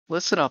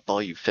Listen up,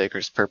 all you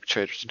fakers,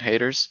 perpetrators, and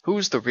haters.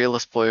 Who's the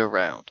realest boy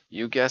around?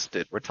 You guessed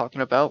it, we're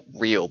talking about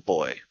Real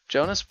Boy.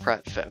 Jonas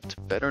Pratfeft,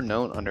 better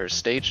known under his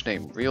stage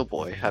name Real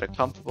Boy, had a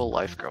comfortable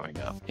life growing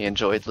up. He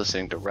enjoyed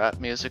listening to rap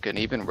music and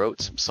even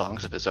wrote some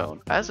songs of his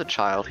own. As a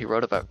child, he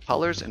wrote about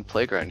colors and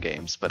playground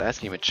games, but as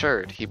he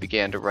matured, he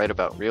began to write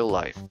about real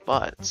life.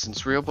 But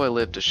since Real Boy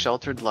lived a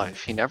sheltered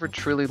life, he never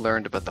truly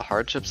learned about the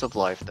hardships of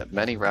life that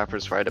many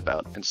rappers write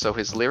about, and so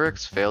his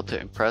lyrics failed to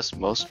impress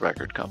most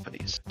record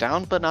companies.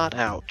 Down but not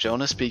out,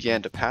 Jonas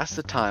began to pass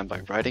the time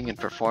by writing and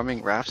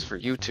performing raps for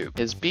YouTube.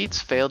 His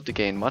beats failed to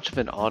gain much of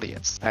an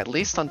audience, at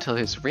least until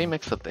his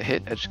remix of the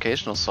hit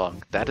educational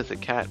song That Is a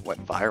Cat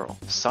went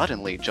viral.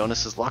 Suddenly,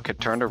 Jonas's luck had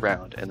turned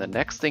around, and the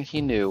next thing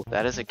he knew,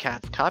 That Is a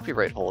Cat's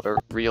copyright holder,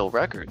 Real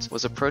Records,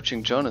 was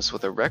approaching Jonas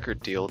with a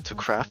record deal to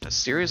craft a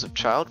series of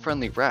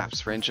child-friendly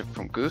raps ranging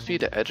from goofy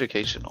to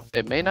educational.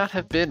 It may not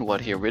have been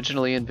what he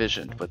originally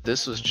envisioned, but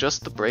this was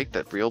just the break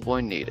that Real Boy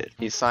needed.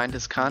 He signed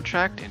his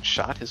contract and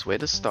shot his way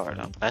to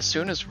stardom. As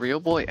soon as Real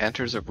Boy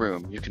enters a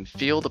room, you can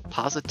feel the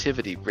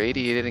positivity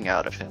radiating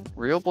out of him.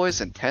 Real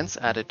Boy's intense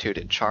attitude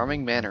and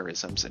charming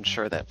mannerisms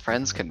ensure that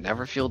friends can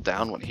never feel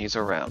down when he's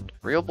around.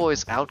 Real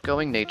Boy's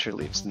outgoing nature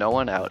leaves no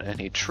one out, and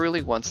he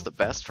truly wants the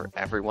best for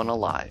everyone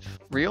alive.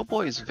 Real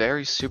Boy is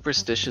very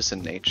superstitious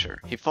in nature.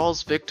 He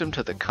falls victim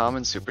to the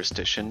common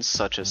superstitions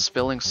such as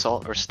spilling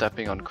salt or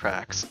stepping on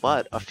cracks,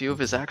 but a few of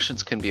his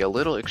actions can be a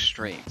little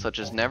extreme, such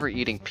as never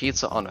eating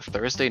pizza on a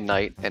Thursday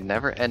night and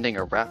never ending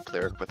a rap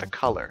lyric with a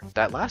color.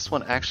 That last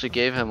one actually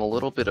gave him a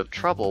little bit of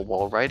trouble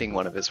while writing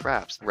one of his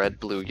raps, Red,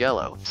 Blue,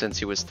 Yellow, since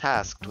he was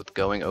tasked with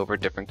going over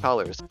different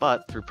colors,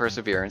 but through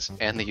perseverance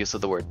and the use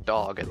of the word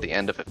dog at the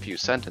end of a few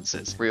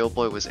sentences, Real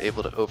Boy was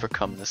able to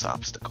overcome this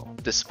obstacle.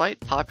 Despite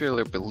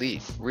popular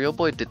belief, Real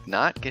Boy did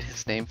not get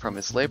his name from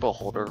his label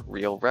holder,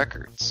 Real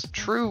Records.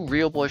 True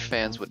Real Boy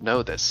fans would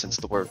know this, since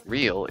the word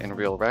real in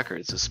Real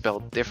Records is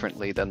spelled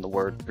differently than the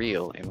word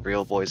real in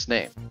Real Boy's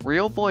name.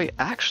 Real Boy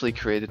actually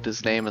created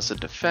his name as a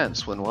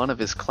defense when one of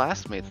his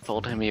classmates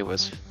told him he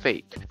was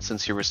fake,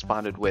 since he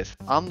responded with,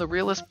 "I'm the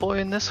realest boy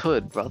in this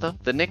hood, brother."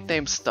 The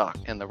nickname stuck,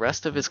 and the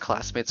rest of his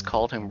classmates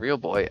called him Real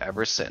Boy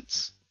ever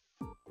since.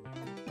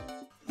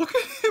 Look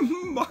at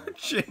him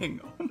marching!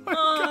 Oh my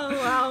god.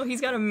 Wow,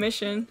 he's got a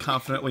mission.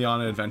 Confidently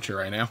on an adventure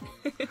right now.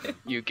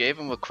 You gave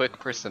him a quick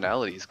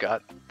personality, he's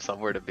got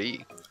somewhere to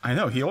be. I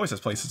know, he always has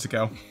places to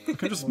go. Look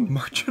at him just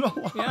marching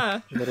along.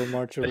 Yeah. Little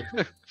marching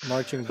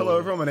Hello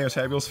everyone, my name is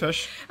Fabulous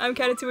Fish. I'm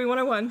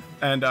Katatui101.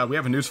 And we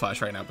have a news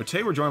flash right now, but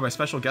today we're joined by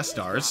special guest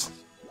stars.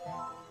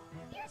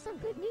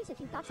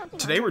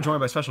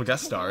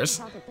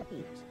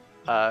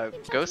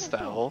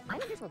 GhostOwl.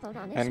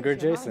 And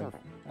Gurjason.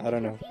 I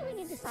don't know.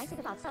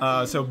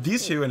 So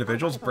these two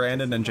individuals,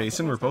 Brandon and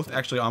Jason, were both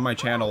actually on my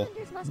channel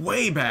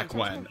way back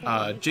when.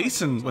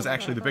 Jason was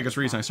actually the biggest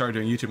reason I started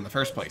doing YouTube in the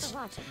first place.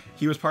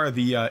 He was part of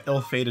the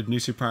ill-fated New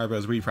Super Mario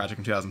Bros. Wii project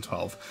in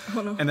 2012.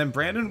 Oh, no. And then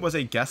Brandon was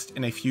a guest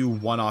in a few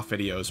one-off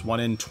videos,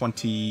 one in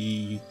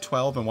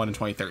 2012 and one in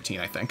 2013,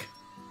 I think.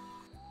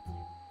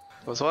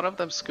 Was one of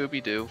them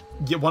Scooby-Doo?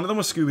 Yeah, one of them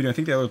was Scooby-Doo, I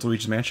think the other was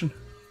Luigi's Mansion.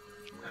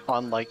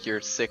 On like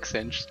your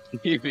 6-inch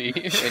TV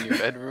in your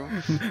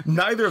bedroom?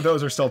 Neither of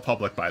those are still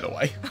public, by the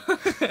way.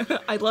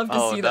 I'd love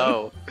to see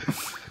them.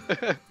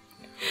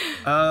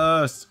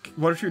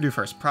 What should we do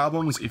first?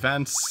 Problems,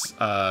 events,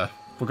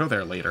 we'll go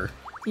there later.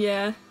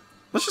 Yeah.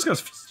 Let's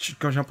just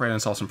go jump right in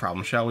and solve some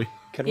problems, shall we?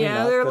 Can we Yeah,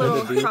 not they're a go to the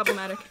little beach?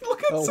 problematic.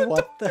 Look at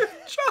what the?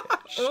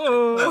 Josh!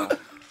 Oh.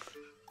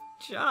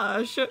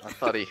 Josh. I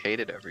thought he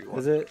hated everyone.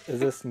 Is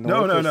this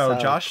No, north or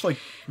south?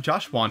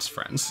 Josh wants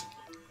friends.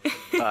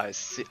 I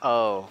see.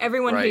 Oh,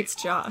 Everyone right. hates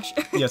Josh.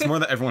 Yeah, it's more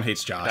that everyone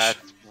hates Josh.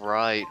 That's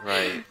right.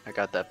 I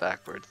got that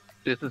backwards.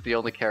 This is the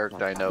only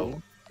character I know.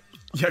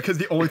 Yeah, because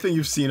the only thing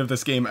you've seen of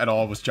this game at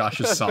all was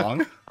Josh's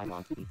song. I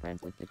want to be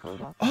friends with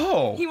Dakota.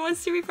 Oh! He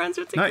wants to be friends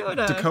with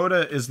Dakota.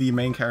 Dakota is the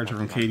main character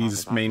from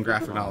Katie's main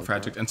graphic novel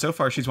project, and so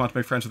far she's wanted to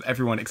make friends with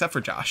everyone except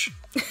for Josh.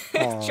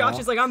 Josh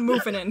is like, I'm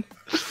moving in.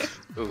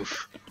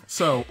 Oof.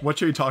 So, what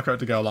should we talk about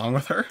to go along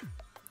with her?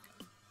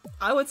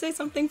 I would say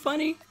something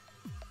funny.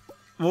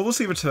 Well, we'll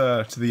leave it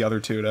to the other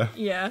two to...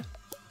 Yeah.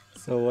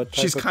 So what?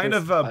 She's kind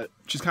of a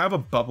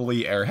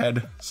bubbly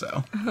airhead,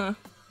 so...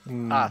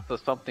 So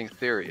something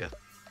serious.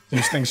 You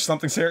think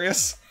something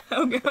serious?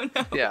 Oh,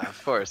 no. Yeah,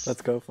 of course.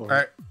 Let's go for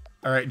it.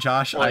 All right,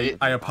 Josh. I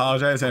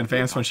apologize in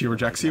advance when she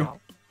rejects you.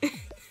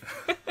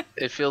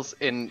 It feels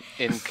in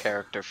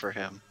character for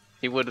him.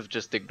 He would have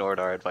just ignored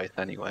our advice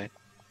anyway.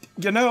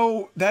 You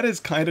know, that is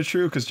kind of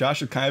true because Josh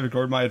has kind of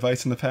ignored my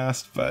advice in the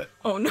past. But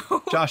Oh, no.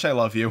 Josh, I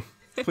love you.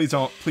 Please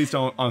don't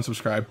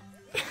unsubscribe.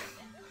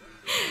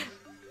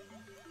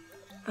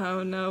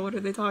 Oh, no. What are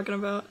they talking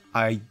about?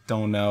 I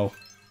don't know.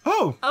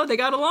 Oh, they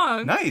got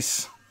along.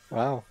 nice.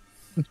 Wow.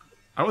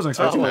 I wasn't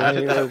expecting that.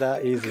 Only really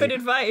that easy. Good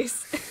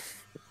advice.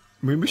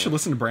 Maybe we should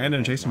listen to Brandon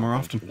and Jason more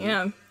often.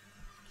 Yeah.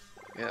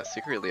 Yeah,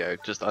 secretly I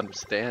just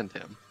understand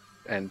him.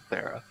 And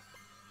Sarah.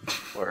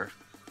 Or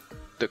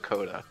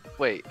Dakota.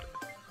 Wait.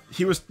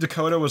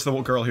 Dakota was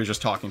the girl he was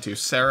just talking to.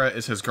 Sarah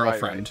is his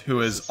girlfriend, Right.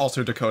 who is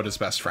also Dakota's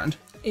best friend.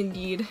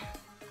 Indeed.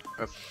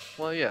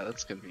 Well, yeah,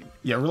 that's convenient.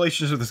 Yeah,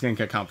 relationships with this game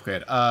get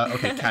complicated.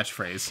 Okay,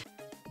 catchphrase.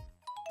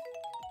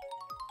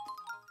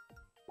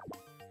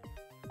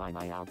 Buy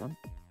my album.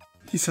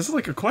 He says it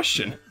like a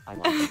question. I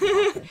want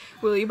it.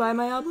 Will you buy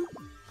my album?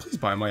 Please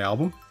buy my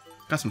album.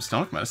 Got some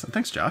stomach medicine.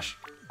 Thanks, Josh.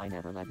 I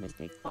never let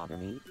mistakes bother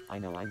me. I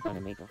know I'm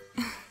gonna make a.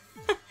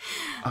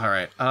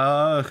 Alright,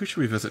 who should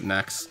we visit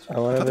next? I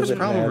wanna thought there was a visit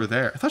problem Neb. over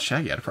there. I thought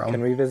Shaggy had a problem.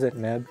 Can we visit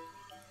Neb?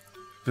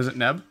 Visit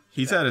Neb?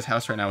 He's at his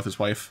house right now with his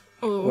wife.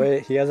 Oh,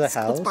 Wait, he has a let's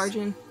house? barge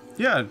in.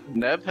 Yeah,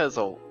 Neb has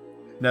a...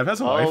 Neb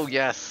has a Oh, wife.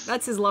 yes.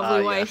 That's his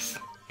lovely Yes.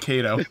 wife.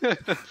 Kato.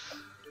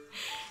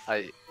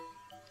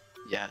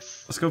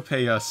 Yes. Let's go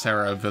pay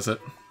Sarah a visit.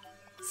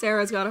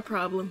 Sarah's got a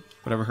problem.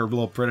 Whatever her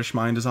little British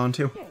mind is on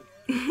to.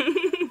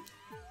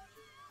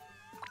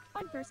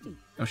 I'm thirsty.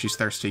 Oh, she's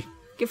thirsty.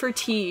 Give her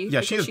tea. Yeah,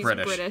 she because is she's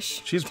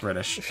British. She's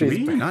British. Do She's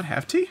we British. not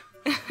have tea?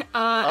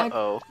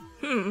 Uh-oh.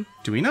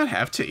 Do we not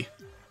have tea?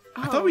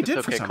 I thought we did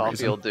It's for okay, some coffee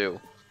reason. will do.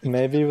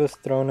 Maybe it was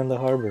thrown in the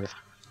harbor.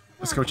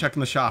 Let's go check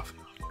in the shop.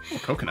 Oh,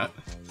 coconut.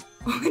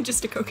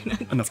 Just a coconut.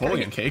 A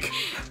Napoleon cake.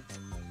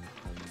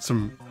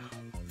 Some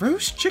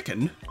roast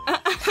chicken.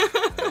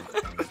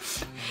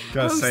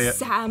 Gotta say it.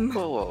 Sam.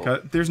 Whoa.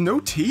 There's no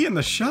tea in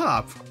the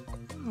shop.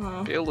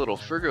 Be a little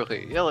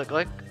frugally. Yeah,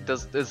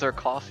 is there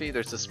coffee?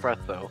 There's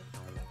espresso.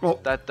 Well,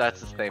 That's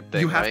the same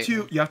thing, you have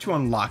right? to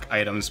unlock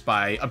items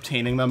by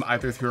obtaining them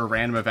either through a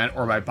random event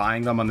or by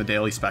buying them on the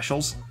daily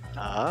specials.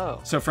 Oh.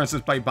 So, for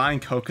instance, by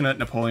buying coconut,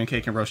 Napoleon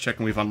cake, and roast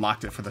chicken, we've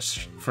unlocked it for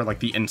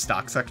the in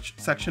stock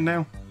section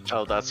now.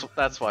 Oh, that's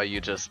why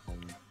you just...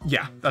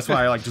 Yeah, that's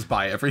why I just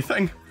buy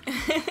everything.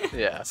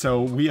 Yeah.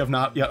 So we have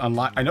not yet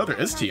unlocked. I know there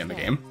is tea in the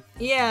game.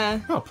 Yeah.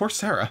 Oh, poor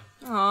Sarah.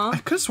 Aw. I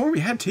could have sworn we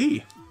had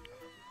tea.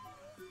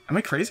 Am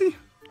I crazy?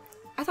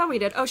 I thought we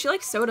did. Oh, she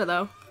likes soda,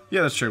 though.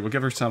 Yeah, that's true. We'll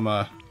give her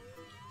some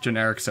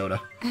generic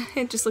soda.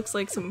 It just looks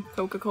like some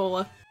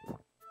Coca-Cola.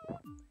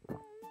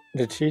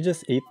 Did she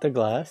just eat the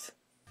glass?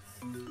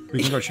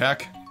 We can go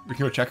check. We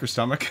can go check her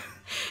stomach.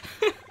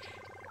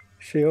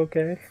 She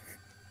okay?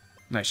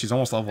 Nice. She's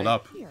almost leveled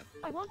up. Here,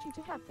 I want you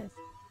to have this.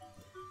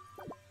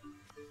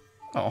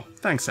 Oh,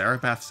 thanks, Sarah.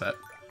 Bath set.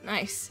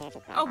 Nice.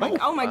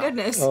 Oh my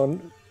goodness. Oh,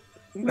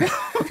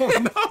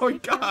 Oh no,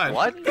 God.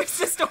 What? There's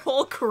just a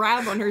whole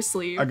crab on her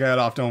sleeve. I got it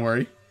off. Don't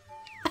worry.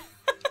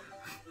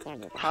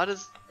 How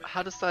does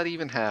that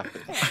even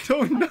happen? I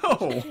don't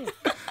know.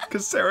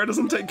 Because Sarah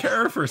doesn't take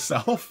care of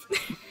herself.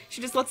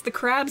 She just lets the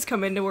crabs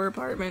come into her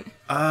apartment.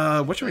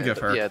 What should we give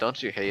her? Yeah,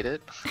 don't you hate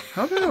it?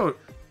 How about...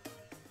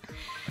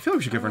 I feel like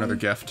we should give her another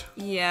gift.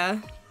 Yeah.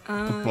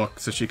 A book,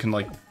 so she can,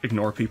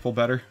 ignore people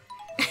better.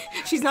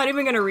 She's not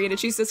even gonna read it.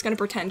 She's just gonna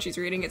pretend she's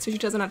reading it so she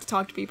doesn't have to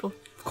talk to people.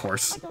 Of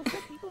course. Those good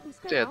people who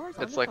spend Yeah, hours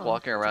on it's the like phone.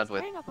 walking around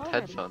with Hang up already.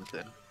 headphones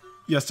in.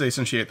 Yes,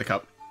 Jason, she ate the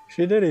cup.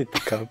 she did eat the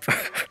cup.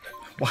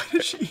 Why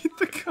did she eat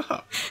the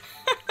cup?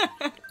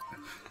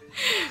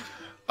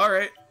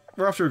 Alright,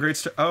 we're off to a great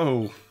start.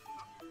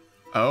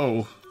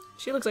 Oh.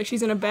 She looks like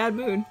she's in a bad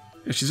mood.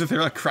 She's up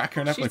there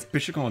cracking her neck like,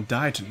 bitch, you're gonna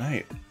die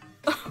tonight.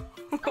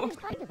 I'm kind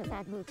of a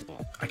bad mood today.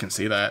 I can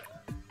see that.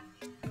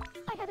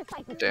 I had a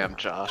fight with Damn,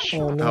 Josh.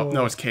 Oh Oh, no.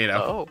 no, it's Kato.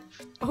 Oh.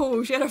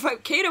 Oh, she had a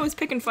fight. Kato is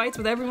picking fights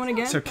with everyone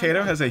again. So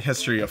Kato has a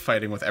history of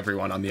fighting with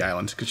everyone on the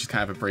island because she's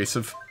kind of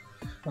abrasive.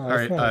 Oh,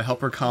 Alright, that's not-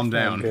 help her calm not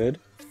down. Do Good.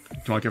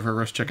 you want to give her a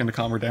roast chicken to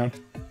calm her down?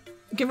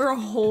 Give her a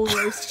whole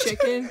roast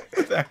chicken.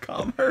 Would that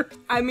calm her?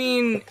 I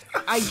mean,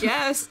 I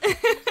guess.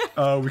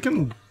 We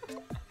can...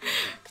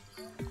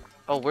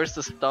 Oh, where's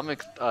the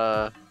stomach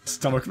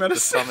Stomach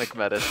medicine? stomach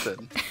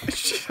medicine?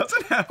 She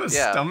doesn't have a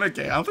Yeah. stomach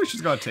ache. I don't think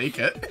she's gonna take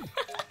it.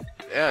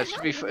 Yeah,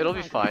 it'll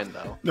be fine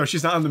though. No,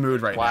 she's not in the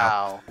mood right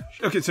Wow.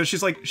 now. Okay, so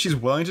she's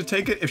willing to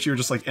take it if she were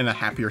just in a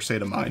happier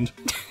state of mind.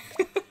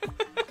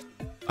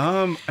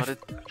 But it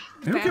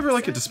Maybe we'll give her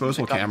a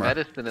disposable got camera.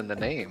 medicine in the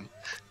name.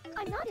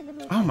 I'm not in the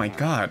mood. Oh my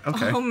god,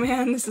 okay. Oh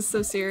man, this is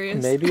so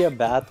serious. Maybe a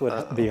bath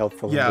would be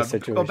helpful in Yeah, this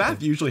situation. well,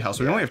 bath usually helps.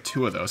 We only have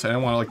 2 of those. I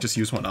don't want to just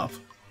use one up.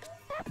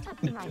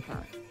 Laptop in my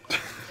car.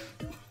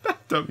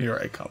 Don't here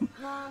I come.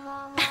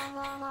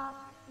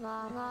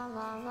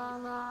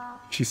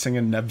 She's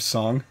singing Neb's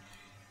song.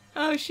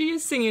 Oh, she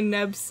is singing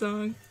Neb's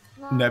song.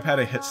 Neb had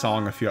a hit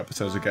song a few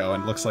episodes ago,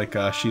 and it looks like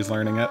she's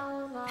learning it.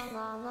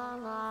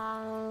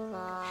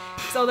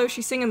 So, although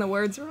she's singing the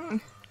words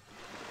wrong.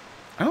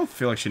 I don't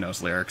feel like she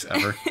knows lyrics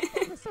ever.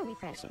 It was so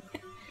refreshing.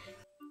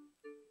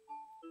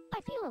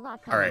 I feel a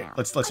lot calmer All right, now.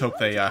 let's hope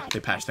they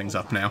patch things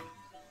up now.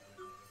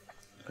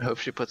 I hope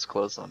she puts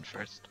clothes on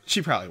first.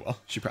 She probably will.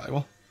 She probably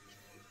will.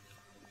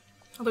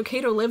 Although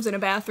Kato lives in a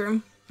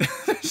bathroom.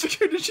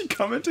 Did she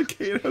come into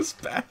Kato's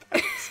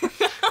bathhouse?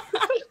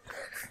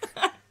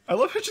 I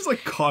love how she's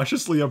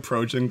cautiously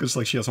approaching because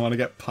she doesn't want to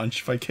get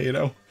punched by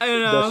Kato. I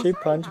don't know. Does she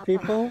punch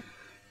people?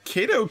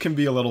 Kato can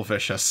be a little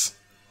vicious.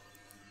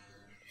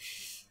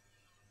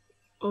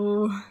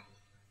 Oh,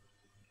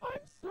 I'm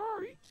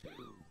sorry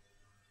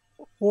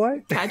too.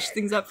 What? patch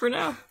things up for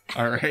now.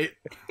 All right,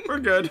 we're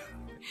good.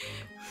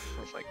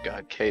 Oh my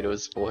god,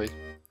 Kato's voice.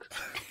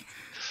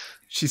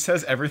 She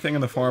says everything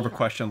in the form of a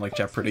question like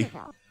Jeopardy.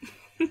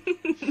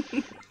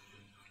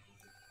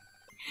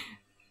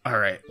 All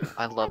right.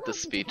 I love the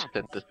speech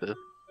synthesis.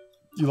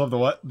 You love the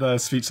what? The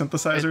speech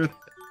synthesizer?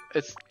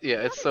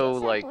 It's so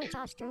like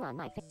Josh drew on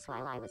my face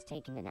while I was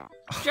taking a nap.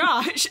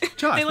 Josh.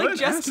 Josh, they what like an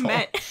just asshole.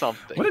 met.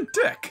 something. What a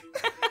dick.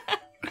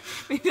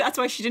 Maybe that's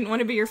why she didn't want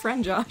to be your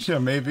friend, Josh. Yeah,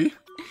 maybe.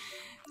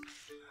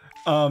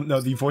 No,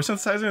 the voice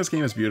synthesizer in this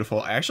game is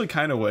beautiful. I actually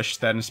kind of wish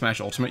that in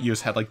Smash Ultimate you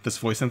just had like this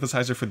voice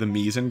synthesizer for the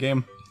Miis in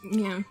game.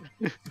 Yeah.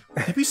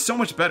 It'd be so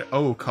much better.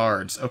 Oh,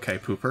 cards. Okay,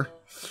 pooper.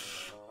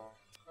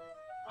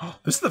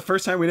 This is the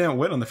first time we didn't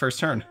win on the first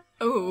turn.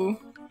 Oh.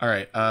 All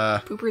right.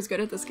 Pooper's good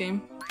at this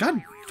game.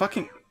 God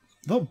fucking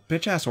little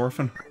bitch ass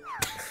orphan.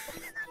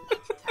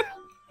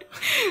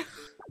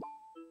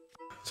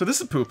 So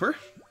this is pooper.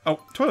 Oh,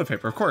 toilet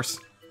paper, of course.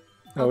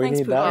 Oh, we thanks,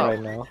 need that Pooh.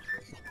 right now.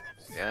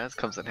 Yeah, this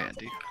comes in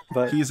handy.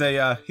 But He's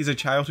a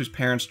child whose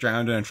parents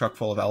drowned in a truck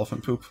full of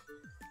elephant poop.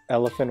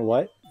 elephant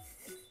what?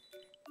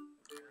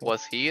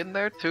 Was he in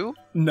there too?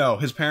 No,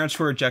 his parents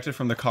were ejected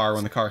from the car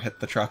when the car hit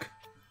the truck.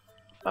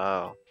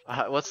 Oh,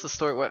 what's the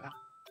story?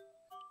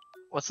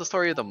 What's the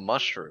story of the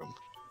mushroom?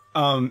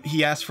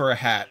 He asked for a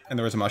hat, and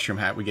there was a mushroom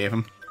hat we gave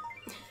him.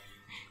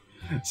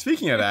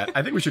 Speaking of that,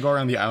 I think we should go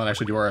around the island and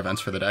actually do our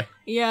events for the day.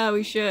 Yeah,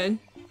 we should.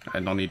 I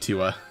don't need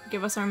to,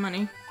 Give us our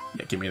money.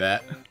 yeah, give me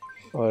that.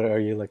 Or are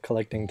you like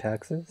collecting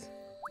taxes?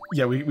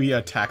 Yeah,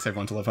 we tax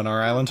everyone to live on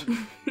our island.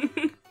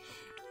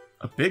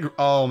 A big,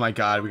 oh my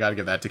god, we gotta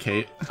give that to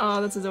Kate.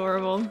 Oh, that's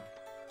adorable.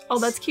 Oh,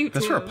 that's cute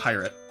That's too. for a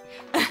pirate.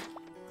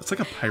 That's like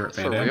a pirate It's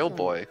for bandana. real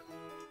boy.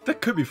 That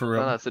could be for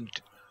real. No, it's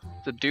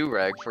a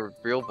do-rag for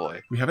real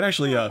boy. We haven't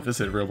actually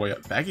visited real boy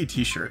yet. Baggy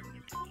t-shirt.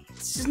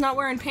 It's just not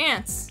wearing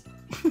pants.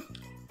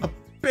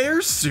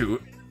 Bear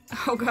suit.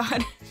 Oh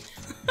god.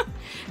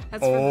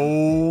 That's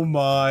Oh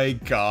my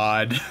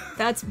god.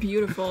 that's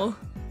beautiful.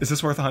 Is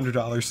this worth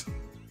 $100?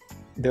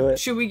 Do it.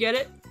 Should we get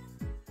it?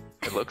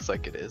 It looks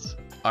like it is.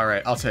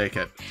 Alright, I'll take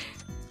it.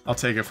 I'll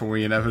take it for when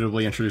we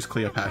inevitably introduce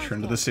Cleopatra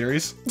into the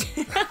series.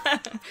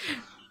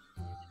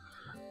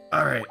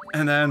 Alright,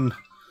 and then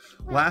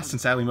last and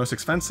sadly most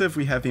expensive,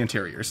 we have the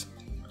interiors.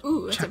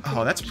 Ooh, that's a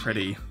Oh, that's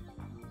pretty.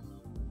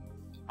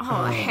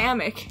 Oh, a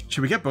hammock.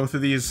 Should we get both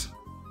of these?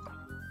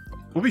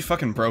 We'll be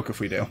fucking broke if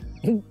we do.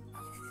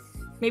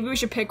 Maybe we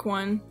should pick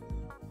one.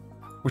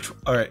 Which,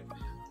 alright.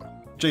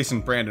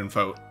 Jason, Brandon,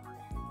 vote.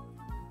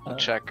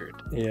 Checkered.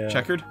 Yeah.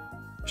 Checkered?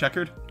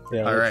 Checkered? Yeah,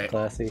 All that's right.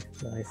 classy.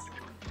 Nice.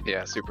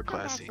 Yeah, super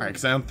classy. Alright,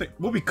 because I don't think...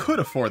 Well, we could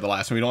afford the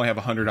last one. We only have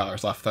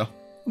 $100 left, though.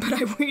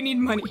 But we need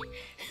money.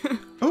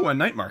 Oh, a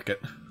night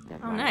market.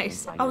 Oh,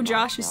 nice. Oh,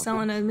 Josh is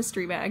selling a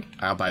mystery bag.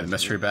 I'll buy the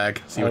mystery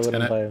bag. See I what's in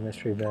wouldn't it. buy a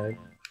mystery bag.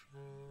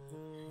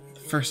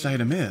 First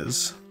item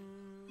is...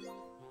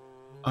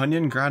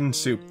 onion gratin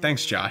soup.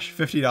 Thanks, Josh.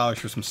 $50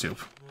 for some soup.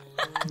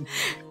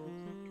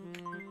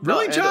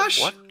 Really, and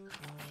Josh? What?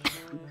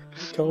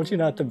 Told you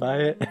not to buy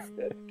it.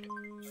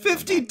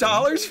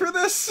 $50 for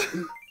this?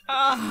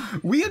 Ah,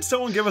 We had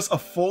someone give us a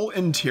full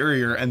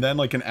interior and then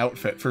like an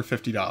outfit for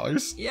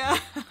 $50. yeah.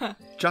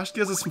 Josh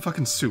gives us some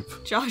fucking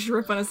soup. Josh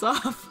ripping us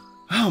off.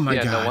 Oh my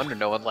Yeah, god. no wonder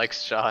no one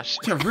likes Josh.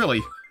 Yeah,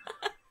 really.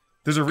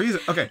 There's a reason.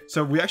 Okay,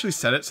 so we actually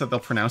set it so they'll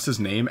pronounce his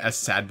name as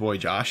Sad Boy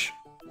Josh.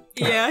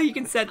 Yeah, you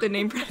can set the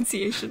name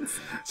pronunciations.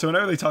 So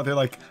whenever they talk, they're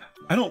like,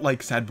 I don't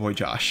like Sad Boy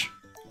Josh.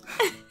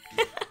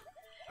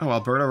 Oh,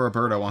 Alberto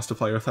Roberto wants to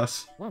play with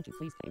us. Won't you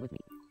please stay with me?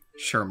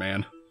 Sure,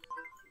 man.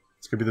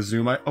 It's gonna be the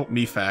Zoom. Oh,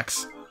 me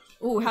facts.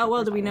 Ooh, how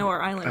well do we know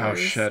our island? Oh,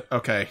 shit.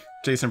 Okay.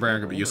 Jason and Brian are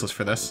gonna be useless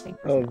for this.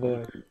 Oh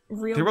boy.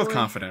 Real They're both boy?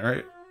 confident,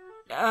 right?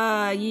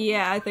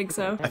 Yeah, I think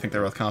so. I think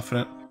they're both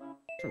confident.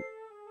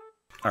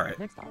 Alright.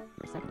 Next stop,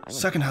 your second island.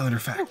 Second Islander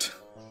fact.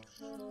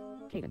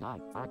 Kate and I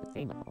are at the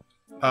same level.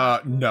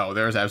 No,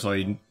 there's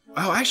absolutely...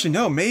 Oh, actually,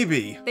 no,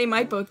 maybe. They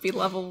might both be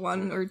level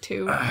 1 or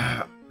 2.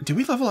 Did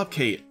we level up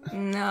Kate?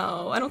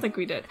 No, I don't think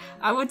we did.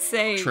 I would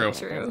say True.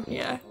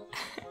 Yeah.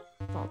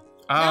 False.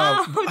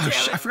 damn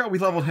it. I forgot we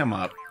leveled him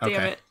up. Damn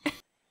Okay. it.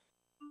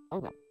 Oh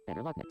well,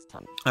 better luck next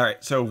time.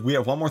 Alright, so we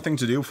have one more thing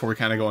to do before we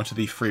kind of go into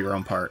the free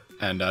roam part,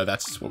 and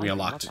that's what we Like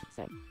unlocked. Rob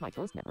said, my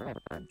toes never ever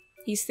burn.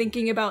 He's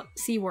thinking about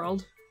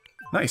SeaWorld.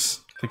 Nice.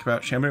 Think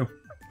about Shamu.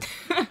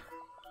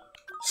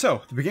 So,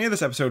 at the beginning of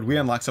this episode, we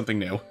unlocked something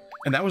new,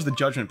 and that was the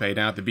Judgement Bay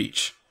down at the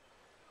beach.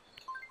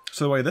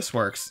 So the way this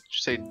works... Did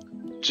you say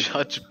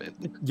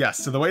judgment? Yes,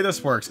 so the way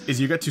this works is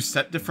you get to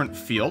set different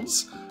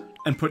fields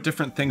and put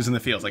different things in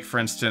the fields. Like, for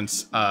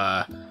instance,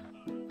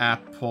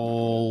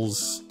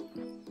 apples,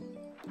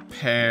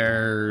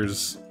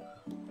 pears,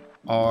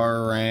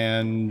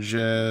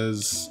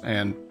 oranges,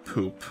 and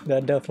poop.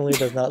 That definitely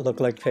does not look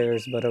like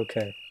pears, but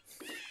okay.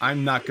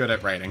 I'm not good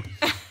at writing.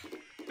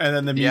 And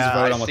then the Miis Yeah,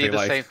 vote I on what see they the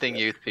like. same thing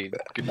you see.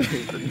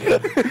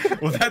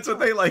 Well, that's what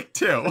they like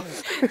too.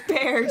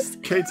 Bears.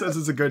 Kate says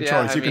it's a good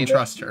Yeah, choice. I You can mean-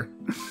 trust her.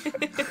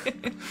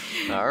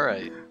 All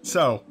right.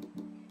 So,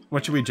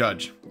 what should we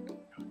judge?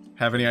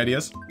 Have any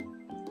ideas?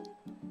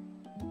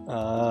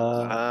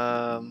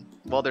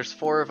 Well, there's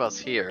 4 of us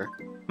here.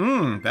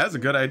 That's a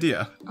good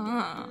idea.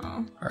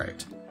 Oh.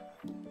 Alright.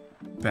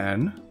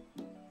 Ben.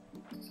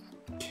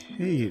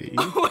 Katie.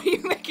 What are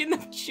you making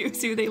them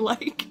choose who they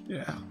like?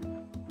 Yeah.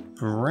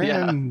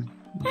 Brandon.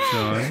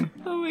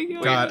 Oh my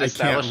god. God, I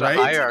Establish can't a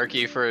write.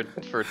 hierarchy for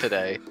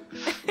today.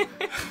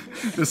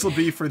 This will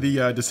be for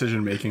the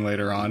decision making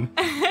later on.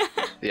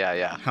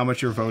 Yeah. How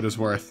much your vote is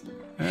worth.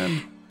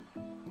 And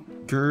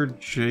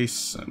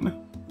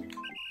Gurjason.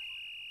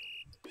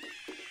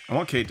 I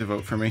want Kate to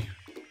vote for me.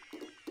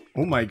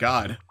 Oh my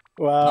god.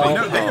 Wow.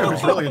 They know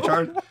who's really in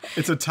charge.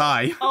 It's a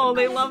tie. Oh,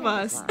 they love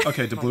us.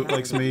 Okay, DeBloot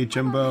likes me,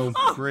 Jimbo,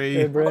 Bree,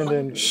 Hey,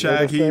 Brandon.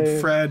 Shaggy, you're the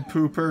same. Fred,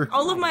 Pooper.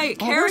 All of my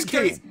Oh, where's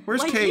characters. Kate?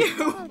 Where's like Kate?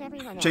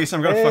 You. Jason,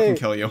 I'm gonna Hey. fucking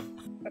kill you.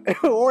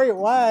 Wait,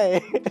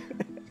 why?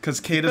 Because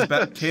Kate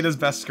is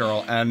best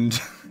girl, and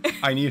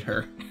I need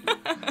her.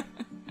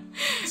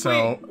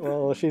 So,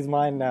 Well, she's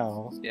mine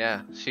now.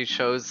 Yeah, she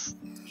chose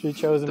She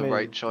chose the me.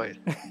 right choice.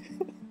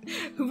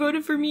 Who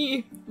voted for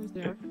me? Who's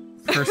there?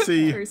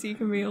 Percy, Percy,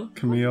 Camille.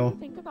 Camille,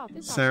 Think about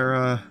this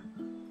Sarah,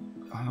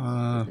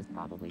 option. This is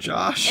probably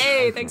Josh,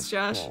 Hey, thanks,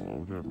 Josh.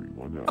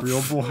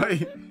 Real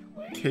Boy,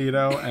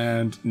 Kato,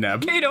 and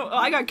Neb. Kato. Oh,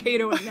 I got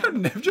Kato and Neb.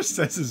 Neb just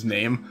says his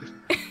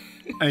name.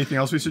 Anything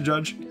else we should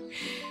judge?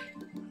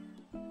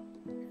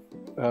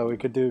 We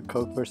could do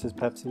Coke versus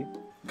Pepsi.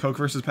 Coke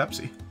versus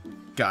Pepsi.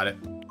 Got it.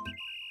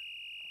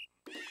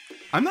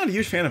 I'm not a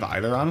huge fan of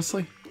either,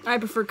 honestly. I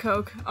prefer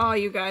Coke. Oh,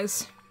 you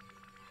guys.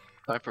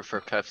 I prefer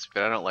Pepsi,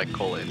 but I don't like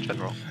cola in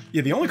general.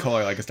 Yeah, the only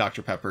cola I like is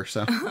Dr. Pepper,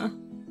 so.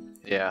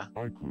 Yeah.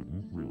 I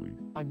couldn't really.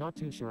 I'm not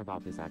too sure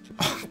about this actually.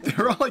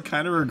 They're all like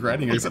kind of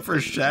regretting it, except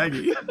for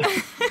Shaggy.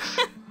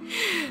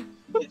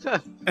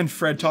 And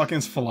Fred talking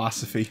his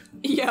philosophy.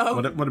 Yo.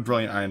 What a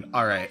brilliant iron.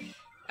 Alright.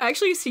 I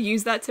actually used to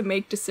use that to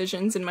make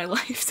decisions in my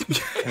life.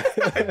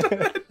 I've done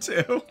that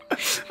too.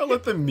 I'll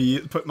let the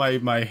Miis put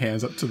my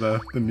hands up to the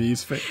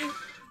Miis face.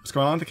 What's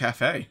going on at the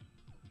cafe?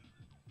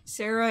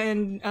 Sarah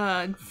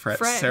and Fred.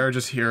 Sarah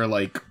just here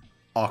like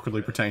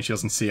awkwardly pretending she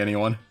doesn't see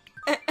anyone.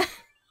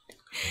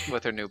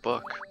 With her new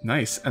book.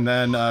 Nice. And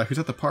then who's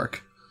at the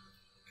park?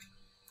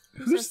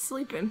 Who's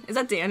sleeping? Is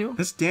that Daniel?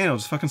 This Daniel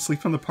just fucking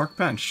sleep on the park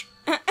bench.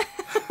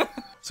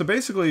 So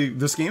basically,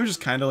 this game is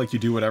just kind of like you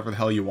do whatever the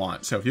hell you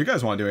want. So if you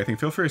guys want to do anything,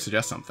 feel free to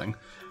suggest something.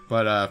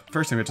 But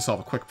first thing, we have to solve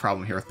a quick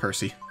problem here with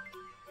Percy.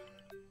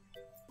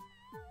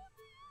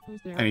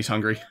 Who's there? And he's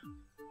hungry.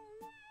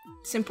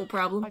 Simple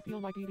problem. I feel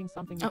like eating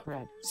something with Oh.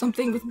 bread.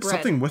 Something with bread.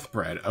 Something with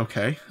bread,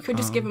 okay. Could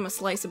just give him a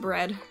slice of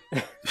bread.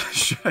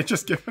 Should I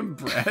just give him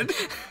bread?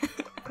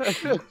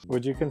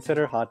 Would you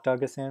consider hot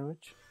dog a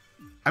sandwich?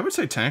 I would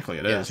say technically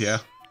it is, yeah.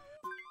 Yes.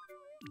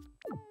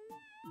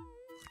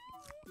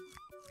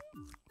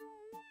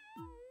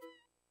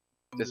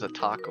 Is a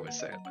taco a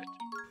sandwich?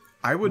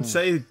 I would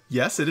say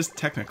yes, it is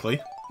technically.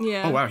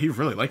 Yeah. Oh wow, he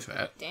really liked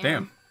that.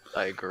 Damn.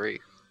 I agree.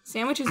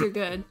 Sandwiches are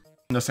good.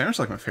 No, sandwich is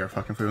like my favorite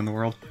fucking food in the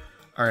world.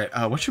 Alright,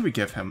 what should we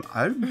give him?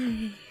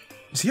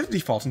 Does he have the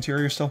default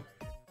interior still?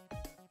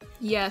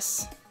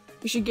 Yes.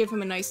 We should give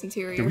him a nice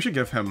interior. Yeah, we should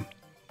give him...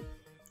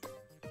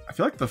 I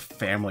feel like the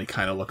family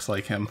kind of looks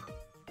like him.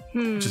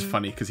 Which is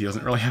funny, because he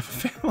doesn't really have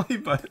a family,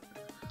 but...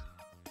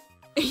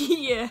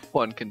 Yeah.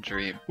 One can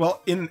dream.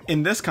 Well,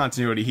 in this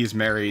continuity, he's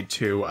married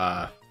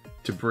to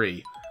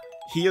Bree.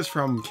 He is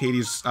from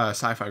Katie's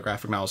sci-fi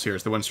graphic novel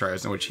series, The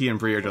Windstriders, in which he and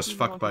Bree are just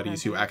fuck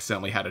buddies who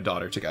accidentally had a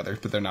daughter together,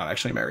 but they're not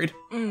actually married.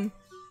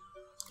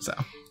 So,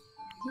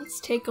 Let's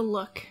take a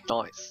look.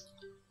 Nice.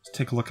 let's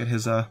take a look at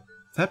his,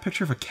 that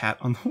picture of a cat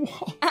on the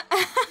wall.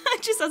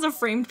 Just has a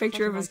framed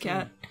picture of his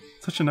cat.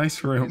 Such a nice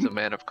He's a room.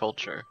 man of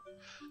culture.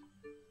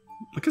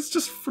 Look, it's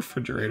just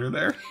refrigerator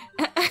there.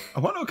 I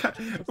want to know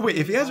kind wait,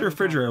 if he has a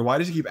refrigerator, why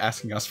does he keep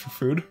asking us for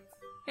food?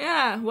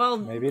 Yeah, well,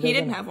 Maybe he he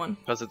didn't doesn't. have one.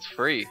 Because it's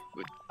free,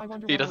 I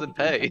wonder He what I'll doesn't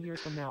be doing pay. 10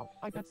 years from now.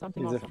 I got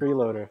something He's a awesome.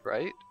 freeloader.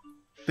 right?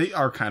 They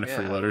are kind of Yeah.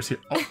 freeloaders here.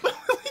 Oh,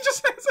 he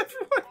just has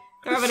everyone.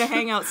 They're having a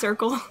hangout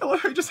circle. I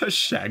love how he just has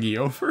Shaggy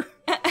over.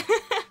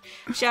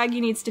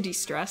 Shaggy needs to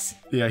de-stress.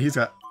 Yeah, he's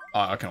got...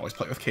 I can always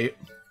play with Kate.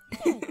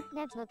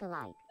 Nebs look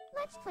alike.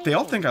 Let's play They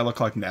all game. think I look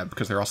like Neb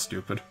because they're all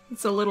stupid.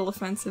 It's a little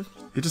offensive.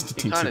 He just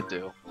a You kind teensy... of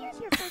do. Here's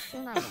your first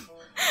game item.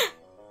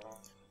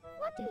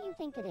 What do you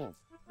think it is?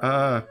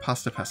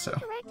 Pasta pesto.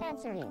 Correct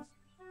answer is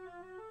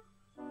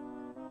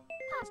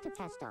pasta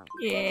pesto.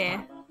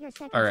 Yeah. Your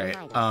second Alright,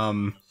 game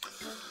item.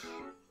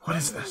 what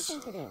is What do you this?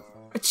 think it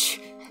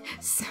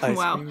is? Ice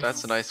Wow. cream?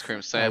 That's an ice cream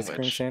Ice cream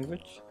sandwich.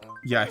 sandwich?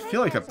 Yeah, I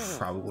feel like it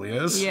probably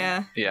is.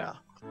 Yeah. Yeah.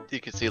 You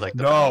can see like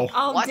the No.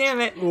 Oh, What? damn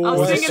it. I Ooh, was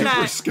what? thinking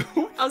that. Super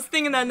scope. I was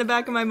thinking that in the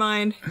back of my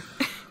mind.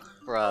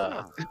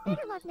 bruh.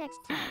 Better luck next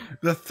time.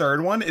 The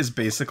third one is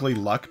basically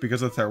luck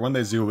because the third one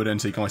they zoom it in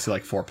so you can only see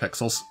like 4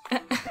 pixels. A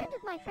friend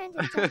of my friend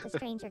is just a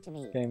stranger to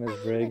me. Game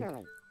is rigged.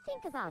 Literally.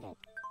 Think about it.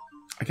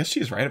 I guess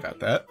she's right about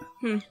that.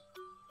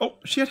 Oh,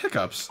 she had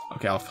hiccups.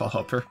 Okay, I'll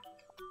help her.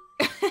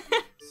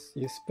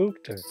 You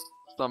spooked her.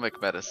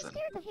 Stomach medicine.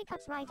 Scare the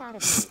hiccups right out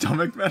of me.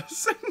 Stomach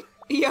medicine.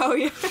 Yo,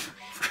 yeah.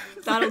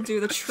 That'll do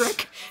the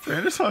trick.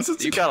 Brandon wants us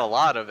to You got a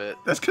lot of it.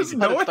 That's 'cause You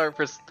gotta no one- start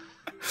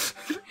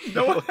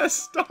No one has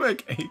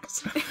stomach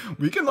aches.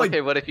 We can like... Okay,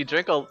 but if you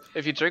drink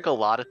a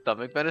lot of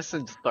stomach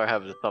medicine, just start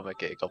having a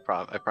stomach ache.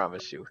 I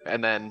promise you.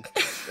 And then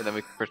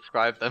we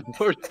prescribe them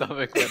more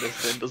stomach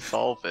medicine to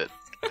solve it.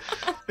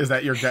 Is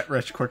that your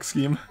get-rich-quick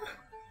scheme?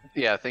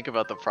 Yeah, think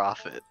about the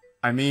profit.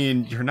 I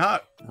mean, you're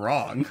not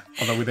wrong.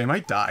 Although they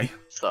might die.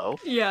 So,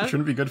 Yeah. It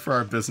shouldn't be good for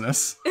our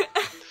business.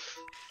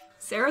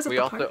 Sarah's at we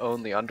the also party.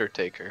 own the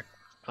Undertaker.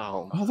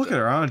 Oh, look at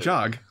her on a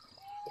jog.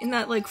 In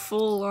that, like,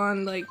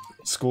 full-on, like...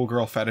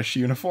 Schoolgirl fetish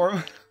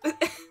uniform.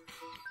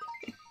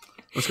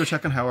 Let's go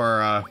check on how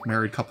our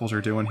married couples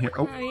are doing here.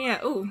 Oh, Oh, yeah.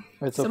 Ooh.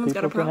 Wait, so Someone's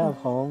got a people can problem.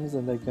 have homes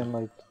and they can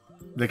like.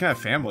 they can have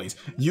families.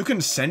 You can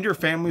send your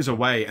families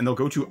away and they'll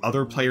go to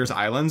other players'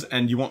 islands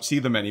and you won't see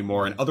them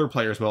anymore and other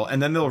players will.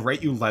 And then they'll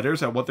write you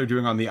letters at what they're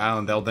doing on the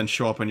island. They'll then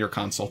show up on your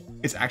console.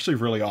 It's actually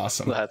really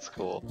awesome. That's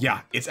cool.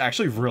 Yeah, it's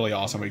actually really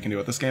awesome what you can do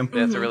with this game.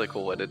 Yeah, it's a really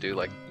cool way to do,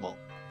 like, well,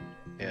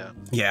 yeah.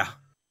 Yeah.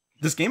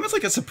 This game has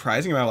like a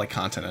surprising amount of like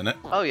content in it.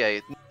 Oh, yeah,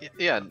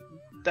 yeah,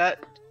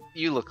 that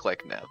you look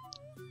like now.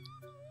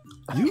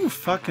 You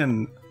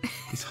fucking...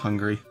 He's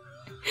hungry.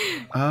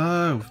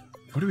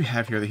 What do we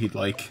have here that he'd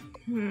like?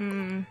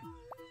 A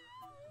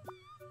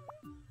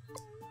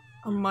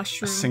A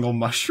mushroom. single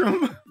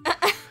mushroom?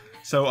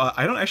 So,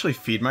 I don't actually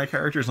feed my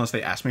characters unless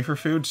they ask me for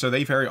food, so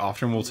they very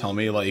often will tell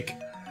me, like,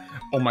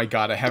 oh my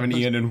god, I haven't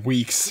eaten in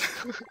weeks.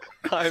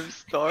 I'm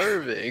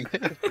starving.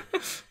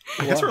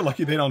 I guess we're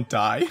lucky they don't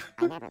die.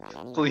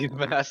 Please,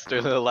 master,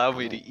 allow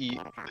me to eat.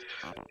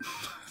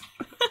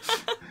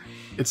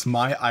 It's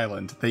my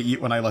island. They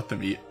eat when I let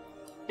them eat.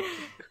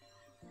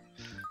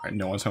 Alright,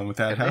 no one's home with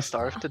that Can they house.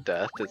 starve to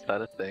death? Is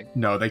that a thing?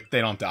 No, they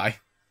don't die.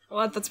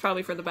 Well, that's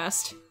probably for the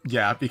best.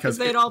 Yeah, Because because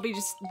they'd all be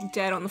just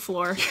dead on the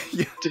floor.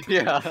 yeah,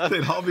 Yeah.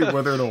 they'd all be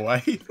withered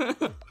away. What's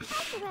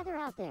the weather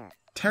out there?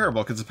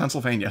 Terrible, because it's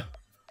Pennsylvania.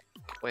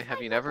 Wait,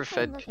 have you never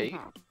fed Kate?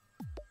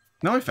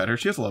 No, I fed her.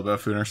 She has a little bit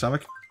of food in her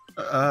stomach.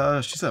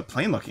 She's a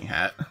plain-looking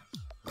hat.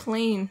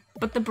 Plain.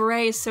 But the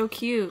beret is so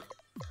cute.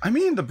 I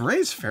mean, the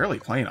beret's fairly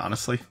plain,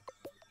 honestly.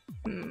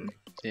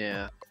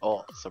 Yeah.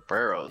 Oh,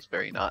 sombrero is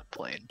very not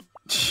plain.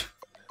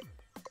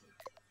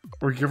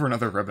 Or give her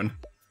another ribbon.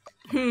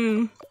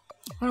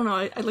 I don't know.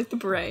 I like the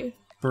beret.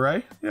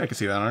 Beret? Yeah, I can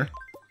see that on her.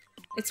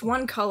 It's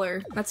one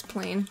color. That's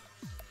plain.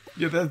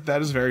 Yeah,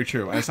 that is very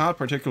true. And it's not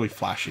particularly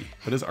flashy,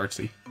 but it's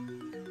artsy.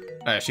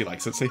 She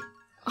likes it, see?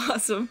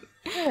 Awesome.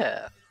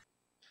 Yeah.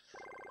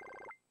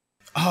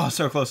 Oh,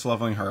 so close to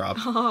leveling her up.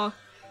 Oh,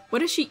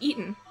 what has she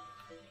eaten?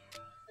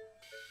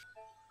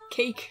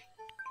 Cake.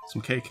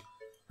 Some cake.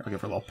 I'll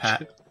give her a little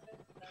pat.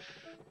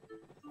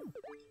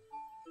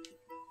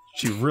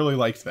 She really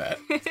liked that.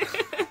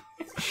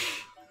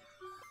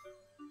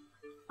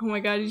 Oh my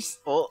god, you just...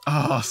 Well,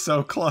 Oh,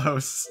 so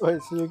close.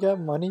 Wait, so you get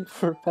money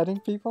for petting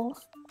people?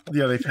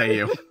 Yeah, they pay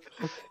you.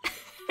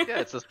 yeah,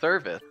 it's a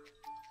service.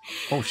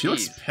 Oh, she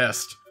looks Jeez.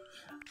 pissed.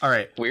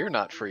 Alright, We're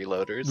not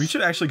freeloaders. we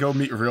should actually go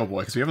meet Real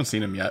Boy, because we haven't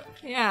seen him yet.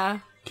 Yeah.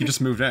 He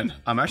just moved in.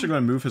 I'm actually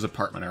going to move his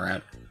apartment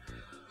around.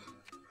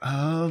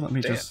 Let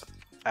me Damn. just...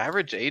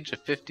 Average age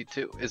of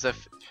 52. Is that...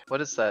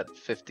 What is that?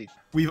 50...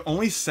 We've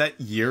only set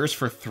years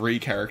for 3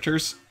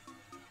 characters,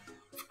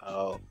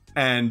 Oh.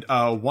 and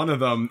one of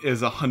them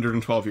is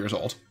 112 years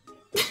old.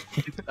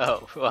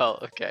 Oh, well,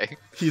 okay.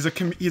 He's a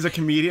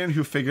comedian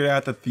who figured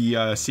out that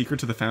the secret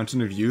to the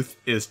fountain of youth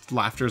is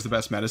laughter is the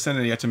best medicine,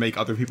 and you have to make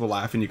other people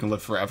laugh and you can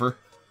live forever.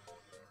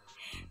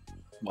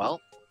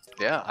 Well,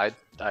 yeah,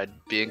 I'd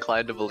be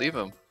inclined to believe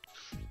him.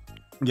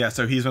 Yeah,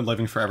 so he's been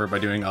living forever by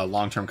doing a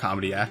long-term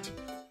comedy act.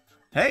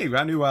 Hey, we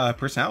got a new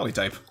personality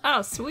type.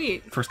 Oh,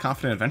 sweet. First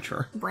confident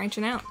adventurer.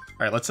 Branching out.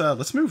 All right,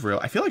 let's move Real.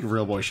 I feel like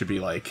Real Boy should be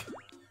like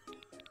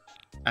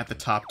at the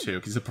top 2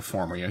 because he's a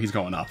performer. You know, he's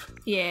going up.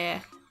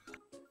 Yeah.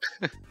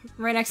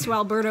 Right next to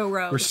Alberto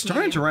Rose. We're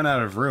starting to run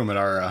out of room at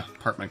our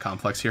apartment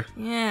complex here.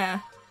 Yeah.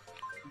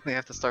 They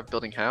have to start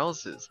building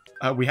houses.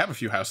 We have a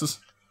few houses.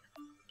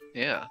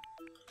 Yeah.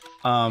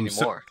 So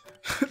Anymore.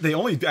 they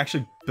only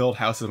actually build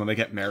houses when they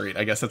get married.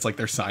 I guess that's like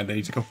their sign they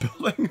need to go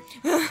building.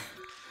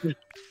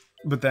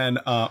 But then,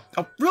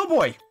 Real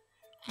Boy!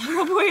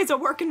 Real Boy is a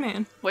working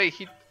man. Wait,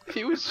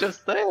 he was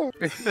just there.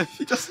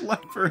 He just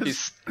left for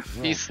his...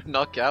 he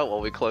snuck out while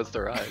we closed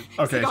our eyes.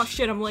 Okay, Like, oh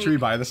shit, I'm late. should we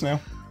buy this now?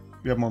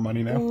 We have more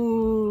money now.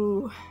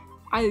 Ooh.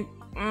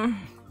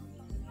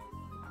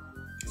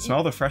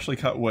 Smell the freshly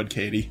cut wood,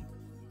 Katie.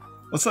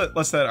 Let's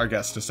let our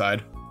guests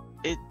decide.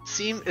 It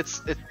seemed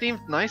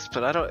nice,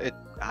 but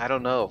I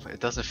don't know. It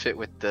doesn't fit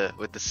with the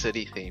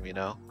city theme, you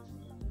know.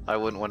 I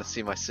wouldn't want to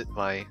see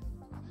my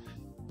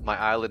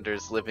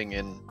islanders living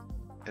in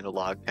a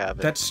log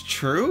cabin. That's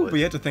true, but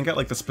you have to think out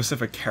like the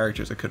specific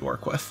characters it could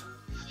work with.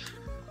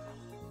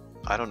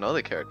 I don't know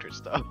the characters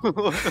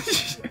though.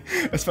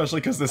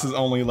 Especially because this is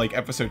only like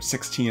episode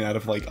 16 out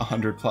of like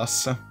 100 plus.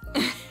 So.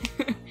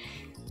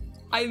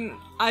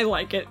 I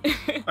like it.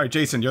 All right,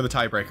 Jason, you're the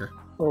tiebreaker.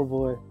 Oh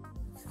boy.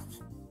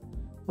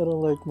 I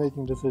don't like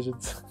making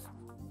decisions.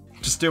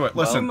 Just do it.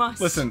 Well, Listen, you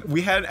must. listen.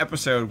 We had an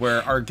episode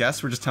where our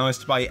guests were just telling us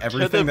to buy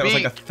everything that was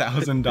like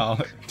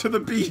 $1,000 to the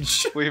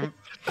beach. We've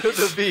to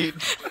the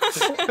beach.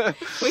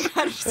 We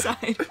gotta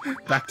decide.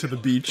 Back to the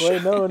beach.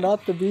 Wait, no,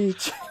 not the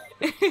beach.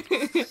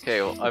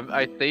 Okay, well,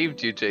 I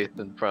saved you,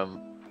 Jason, from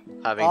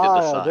having to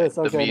decide. This.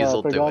 The Okay, Miis no, I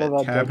will do forgot it.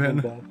 about Cabin.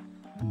 Judgment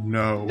Bay.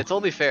 No. It's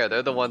only fair.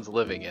 They're the ones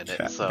living in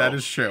it. So That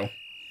is true.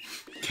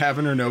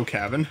 Cabin or no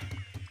cabin?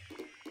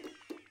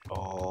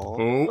 Oh.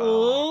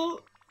 Oh,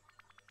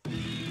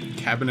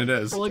 Cabin it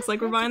is. looks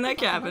like we're buying that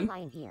cabin.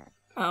 Find here.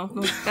 Oh,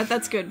 well,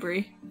 that's good,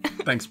 Bree.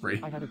 Thanks, Bree.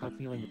 I had a gut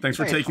feeling. Thanks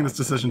for taking this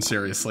decision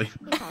seriously.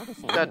 It's all the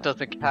same. That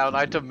doesn't count.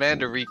 I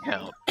demand a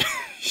recount.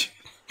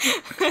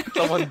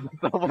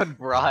 someone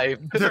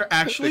bribed They're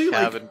actually, the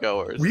like, cabin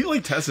goers. We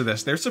like tested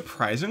this. They're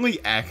surprisingly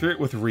accurate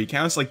with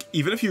recounts. Like,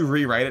 even if you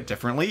rewrite it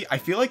differently, I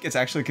feel like it's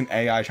actually like an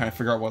AI trying to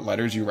figure out what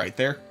letters you write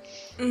there.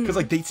 Because,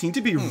 like, they seem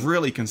to be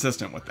really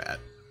consistent with that.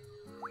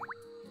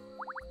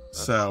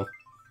 So,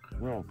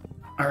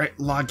 alright,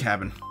 log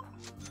cabin.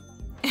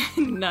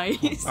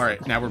 Nice.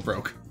 Alright, now we're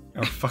broke.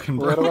 Now we're fucking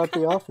What broke. about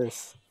the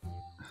office? We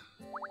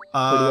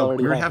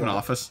already already have have an that?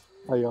 office.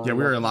 Oh, you Yeah, already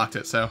we already have- unlocked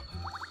it, so.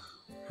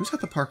 Who's at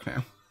the park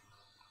now?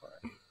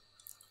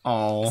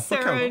 Oh,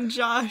 Sarah and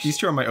Josh. these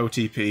two are my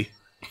OTP.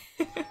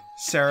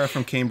 Sarah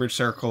from Cambridge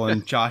Circle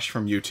and Josh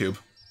from YouTube.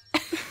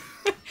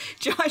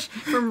 Josh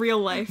from real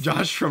life.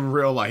 Josh from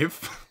real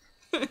life.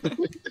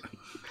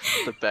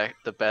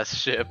 the best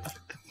ship.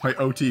 My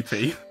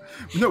OTP.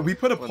 No, we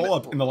put a poll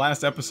up in the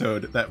last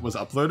episode that was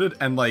uploaded,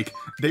 and like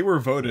they were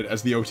voted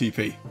as the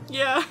OTP.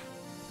 Yeah.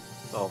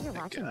 Oh You're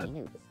my watching god.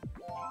 News.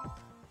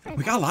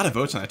 We got a lot of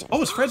votes on that.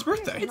 Oh, it's Fred's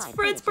birthday. It's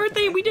Fred's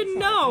birthday and we didn't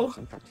know.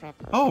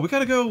 Oh, we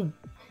gotta go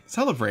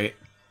celebrate.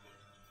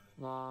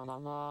 La, la,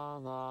 la,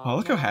 la, Oh,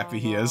 look how happy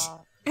he is.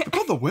 Look at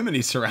all the women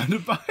he's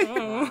surrounded by.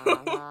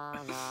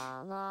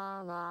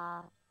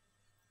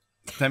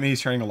 That means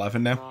he's turning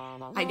 11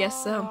 now. I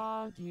guess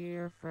so.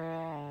 Dear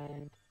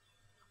friend.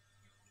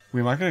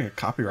 We might gonna get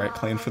copyright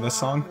claimed for this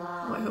song.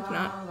 Oh, I hope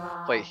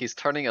not. Wait, he's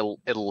turning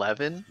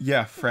 11?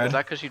 Yeah, Is Fred.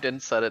 that because you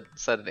didn't set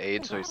an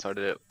age, so he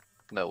started it?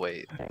 No,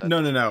 wait.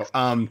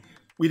 No.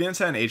 We didn't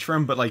set an age for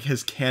him, but like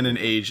his canon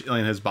age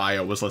in his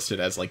bio was listed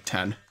as like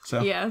 10.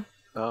 So Yeah.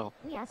 Oh,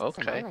 We asked some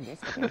okay. islanders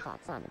for their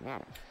thoughts on the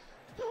matter.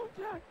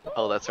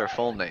 Oh, that's her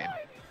full name.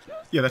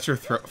 yeah, that's her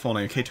full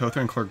name. Kate Tother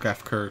and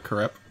Clorgaf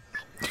Kurip.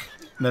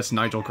 And that's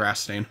Nigel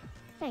Grasstain.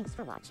 Thanks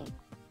for watching.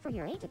 For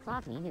your 8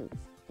 o'clock news,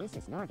 this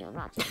is Norgil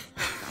Roger.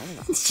 Signing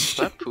off. Is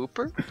that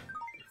Pooper?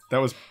 That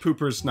was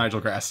Pooper's Nigel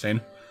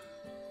Grasstain.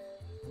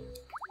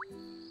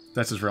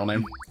 That's his real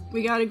name.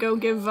 We gotta go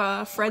give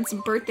Fred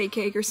some birthday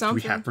cake or Do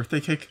something. we have birthday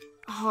cake?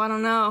 Oh, I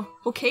don't know.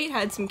 Well, Kate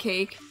had some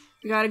cake.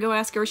 We gotta go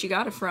ask her where she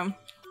got it from.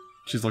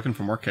 She's looking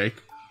for more cake.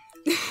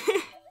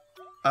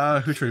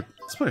 Who should we...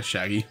 Let's play with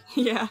Shaggy.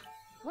 Yeah.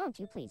 Won't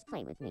you please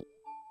play with me?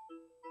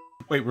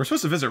 Wait, we're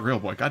supposed to visit Real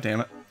Boy. God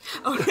damn it.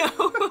 Oh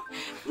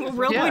no. Well,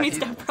 Real Yeah, Boy needs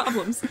he- to have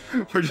problems.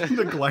 We're just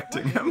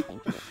neglecting him.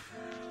 Thank you.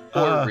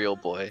 Poor real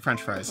boy.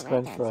 French fries.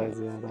 French fries,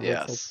 yeah. That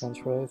Yes. looks like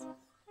French fries.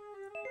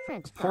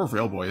 French Poor fries.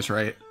 Real Boy is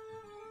right.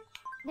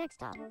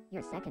 Next up,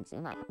 your second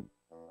zoom item.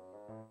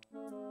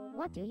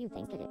 What do you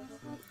think it is?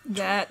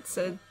 That's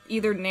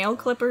either nail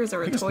clippers or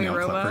I a think it's toy nail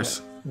robot.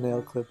 clippers.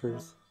 Nail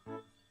clippers.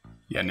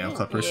 Yeah, nail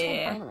clippers.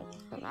 Yeah. And finally,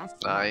 the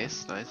last zoom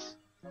Nice, nice.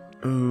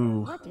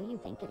 Ooh. What do you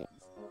think it is?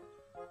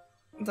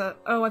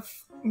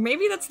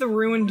 Maybe that's the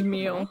ruined The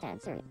meal. correct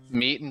answer is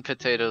Meat and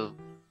potato.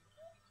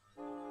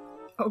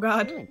 Oh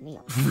god. ruined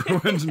meal.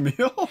 Ruined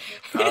meal?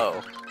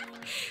 Oh,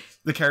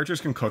 The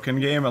characters can cook in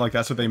game, and like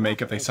that's what they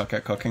make if they suck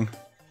at cooking.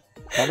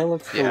 Kinda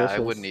looks yeah, delicious. I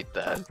wouldn't eat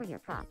Time that. for your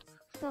prop.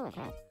 Go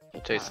ahead.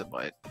 Pick Jason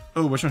one. might.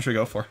 Oh, which one should we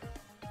go for?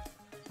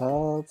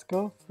 Let's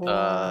go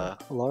for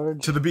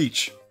large. To the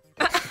beach.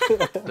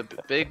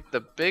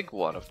 The big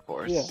one, of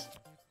course. Yeah.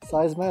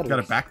 Size matters. Got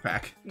a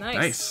backpack.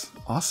 Nice.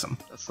 Awesome.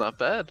 That's not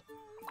bad.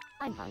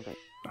 I'm hungry.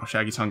 Oh,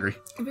 Shaggy's hungry.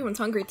 Everyone's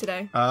hungry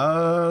today.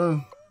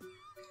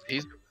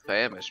 He's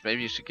famished.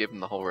 Maybe you should give him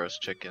the whole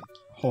roast chicken.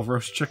 Whole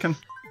roast chicken.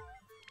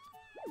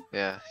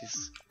 Yeah,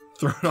 he's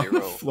Throw it on the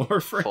Zero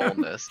floor for him.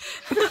 fullness.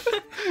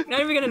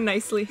 Not even gonna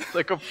nicely.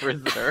 Like a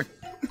prisoner.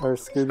 Are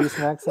Scooby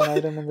Snacks an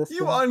item in this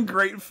You one?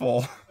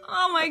 ungrateful.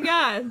 Oh my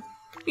god.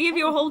 We gave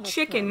you a whole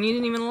chicken and you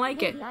didn't even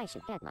like it. Maybe I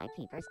should get my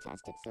peepers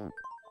tested soon.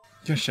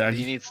 Yeah, He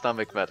Shaggy. needs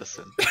stomach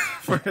medicine.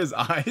 For his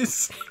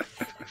eyes.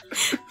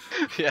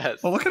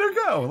 Yes. Well, look at her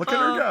go. Look at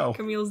her go.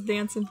 Camille's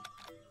dancing.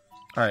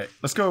 Alright,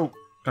 let's go.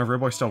 Real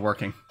Boy's still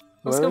working.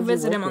 Let's Where go is he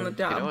visit him on the working?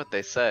 job. You know what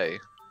they say?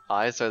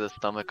 Eyes are the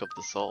stomach of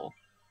the soul.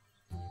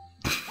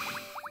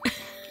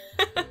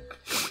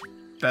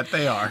 That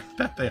they are.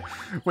 That they are.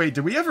 Wait,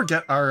 did we ever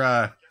get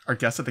our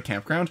guest at the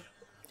campground?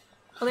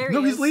 Oh, there No,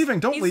 he he's is. leaving.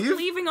 Don't He's leave.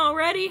 leaving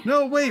already?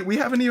 No, wait, we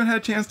haven't even had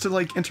a chance to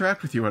like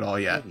interact with you at all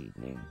yet. Good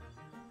evening.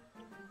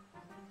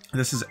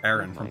 This is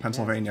Aaron from My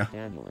Pennsylvania. guests,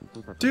 Daniel and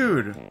Cooper.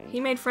 Dude. He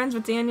made friends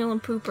with Daniel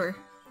and Pooper.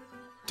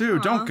 Dude,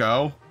 Aw. don't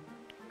go.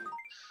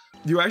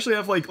 You actually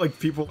have like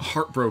people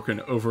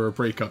heartbroken over a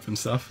breakup and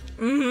stuff.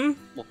 Mm-hmm.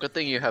 Well, good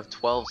thing you have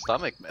 12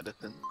 stomach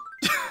medicine.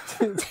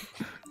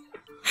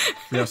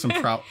 We have some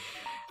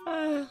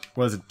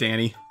what is it,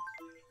 Danny?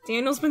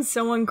 Daniel's been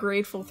so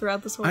ungrateful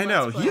throughout this whole I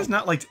know, Let's he has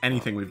not liked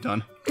anything we've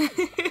done.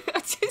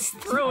 Just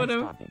throw at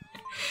him. Stopping.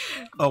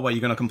 Oh, what,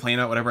 you gonna complain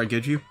about whatever I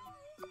give you?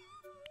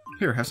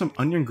 Here, have some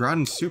onion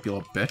gratin soup, you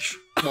little bitch.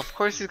 Well, of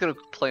course he's gonna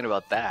complain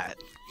about that.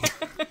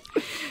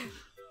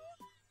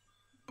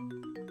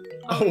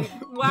 Oh,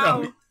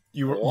 wow.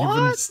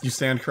 No, you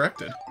stand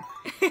corrected.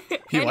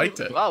 He And- liked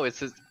it. Wow,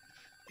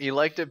 he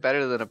liked it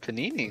better than a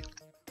panini.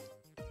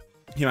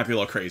 He might be a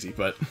little crazy,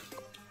 but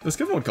let's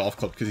give him a golf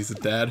club because he's a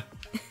dad.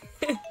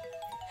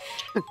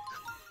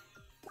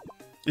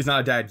 He's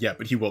not a dad yet,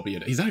 but he will be.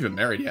 He's not even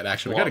married yet,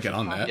 actually. We gotta get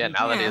on that. Yeah,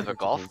 now that he Yeah. has a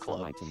golf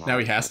club, Now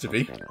he has to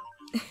be.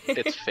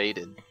 it's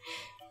faded.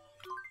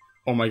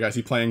 Oh my god, is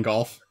he playing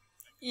golf?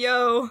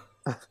 Yo.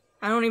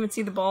 I don't even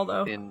see the ball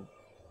though.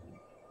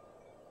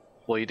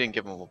 Well, you didn't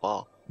give him a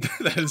ball.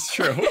 That is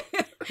true.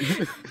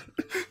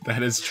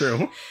 That is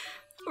true.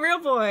 Real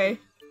boy.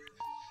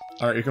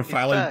 Alright, you can He's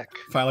finally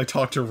back.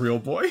 talk to Real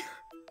Boy.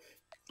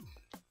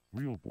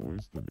 Real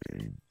boy's the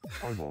name.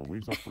 I'm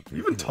always up for He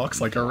even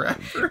talks like a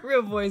rapper.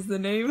 Real boy's the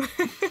name.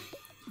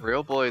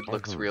 Real boy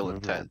looks real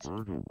intense.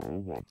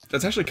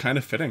 That's actually kind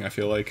of fitting, I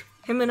feel like.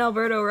 Him and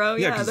Alberto Rowe,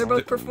 Yeah, yeah, 'cause they're both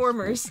they-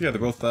 performers. Yeah, they're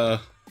both,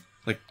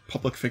 like,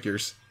 public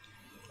figures.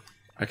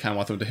 I kind of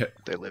want them to hit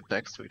They live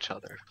next to each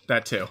other.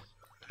 that, too.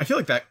 I feel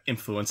like that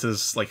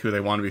influences, like, who they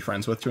want to be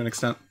friends with, to an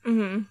extent.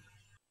 Mm-hmm.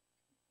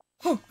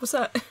 Oh, what's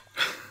that?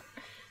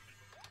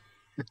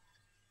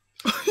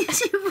 You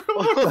see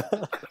Real Boy?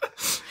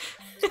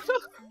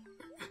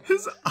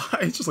 His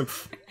eyes just like...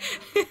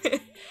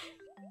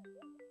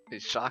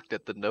 He's shocked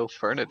at the no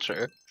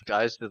furniture.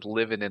 Guy's just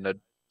living in a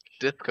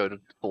disco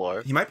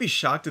floor. He might be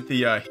shocked at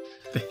the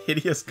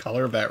hideous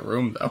color of that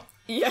room, though.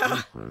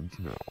 Yeah. Friends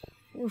now.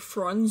 We're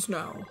friends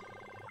now.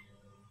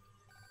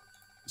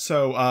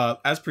 So,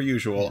 as per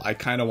usual, I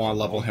kind of want to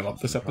level him up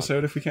this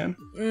episode, if we can.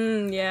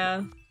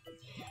 Yeah.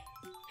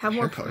 Have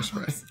more Hair color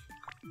spray. problems.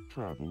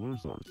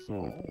 Travelers are so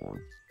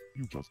bored.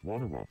 You just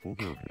want to ruffle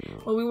their hair.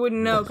 Well, we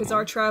wouldn't know because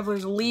our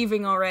traveler's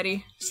leaving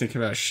already. Just thinking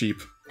about a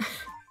sheep.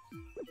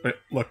 Wait,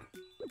 look.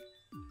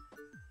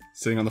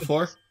 Sitting on the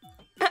floor.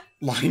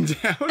 Lying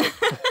down.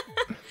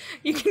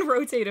 You can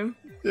rotate him.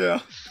 Yeah.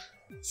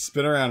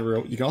 Spin around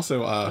real. You can also,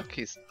 Look,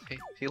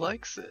 he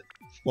likes it.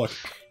 look.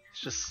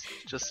 He's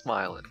just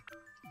smiling.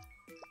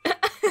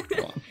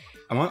 Hold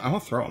on. I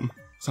want to throw him.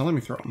 It's not letting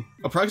me throw him.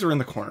 Oh, probably 'cause we're in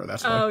the corner,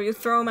 that's why. Oh, you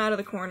throw him out of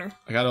the corner.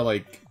 I gotta,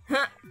 like...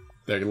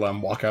 There, you let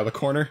him walk out of the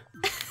corner.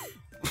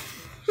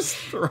 Just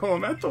throw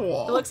him at the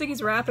wall. It looks like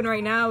he's rapping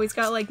right now. He's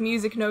got like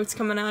music notes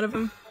coming out of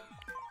him.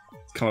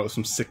 Come up with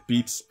some sick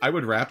beats. I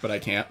would rap, but I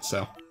can't,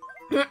 so...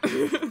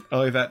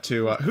 I'll leave that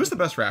to... who's the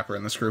best rapper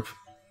in this group?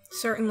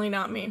 Certainly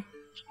not me.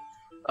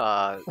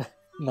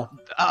 No.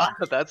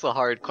 That's a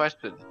hard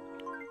question.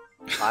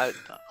 I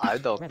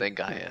don't think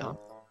I am.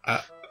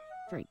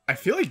 I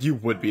feel like you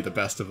would be the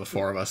best of the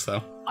four of us,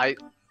 though. I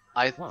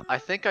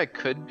think I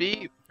could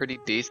be pretty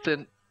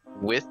decent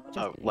with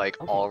like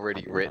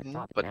already written,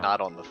 but not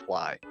on the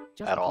fly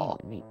at all.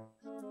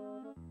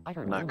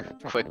 I'm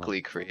not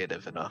quickly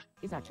creative enough.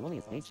 He's actually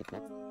a spaceship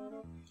net.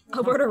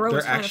 Alberto Rowe There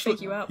was trying to actually-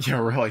 fake you out. Yeah,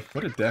 really.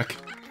 What a dick.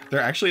 There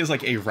actually is,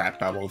 like, a rap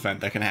battle event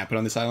that can happen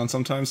on this island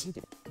sometimes. You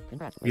did it.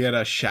 Congratulations. We had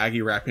a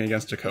Shaggy rapping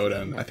against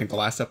Dakota in, I think, the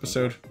last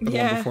episode. The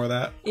Yeah. one before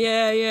that.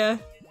 Yeah.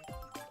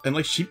 And,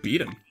 like, she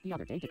beat him. The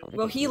other day, Dakota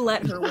Well, did he it.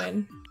 let her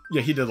win.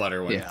 Yeah, he did let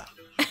her win. Yeah,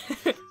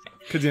 Because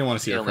he didn't want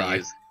to see he her only cry.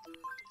 used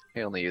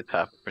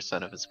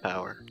 0.5% of his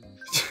power.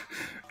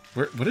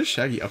 What is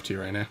Shaggy up to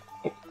right now?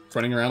 Oh,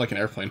 running around like an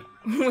airplane.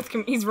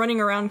 He's running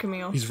around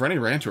Camille. He's running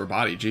right into her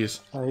body, jeez.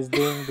 Oh, he's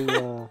doing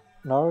the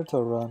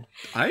Naruto run.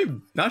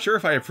 I'm not sure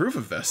if I approve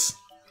of this.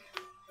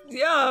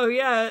 Oh,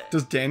 yeah.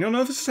 Does Daniel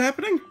know this is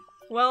happening?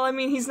 Well, I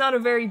mean, he's not a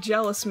very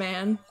jealous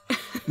man.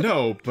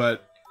 No,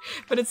 but...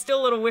 But it's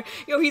still a little weird.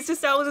 Yo, he's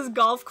just out with his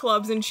golf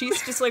clubs and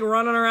she's just like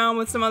running around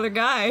with some other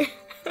guy.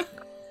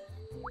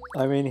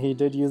 I mean, he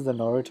did use the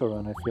Naruto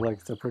run. I feel like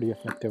it's a pretty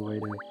effective way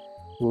to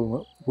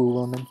woo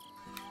women.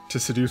 To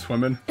seduce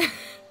women?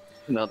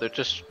 No, they're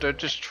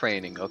just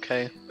training,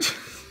 okay?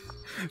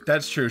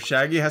 That's true.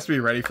 Shaggy has to be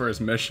ready for his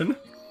mission.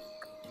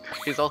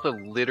 He's also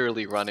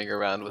literally running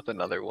around with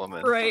another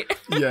woman. Right.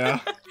 Yeah.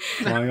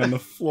 Lying on the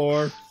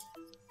floor.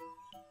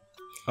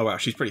 Oh wow,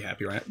 she's pretty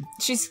happy, right?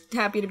 She's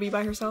happy to be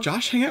by herself.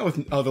 Josh, hang out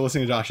with... Oh, they're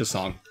listening to Josh's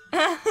song.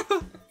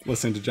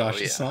 Listening to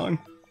Josh's yeah. song.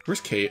 Where's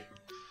Kate?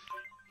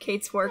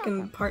 Kate's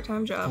working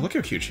part-time Oh, job. look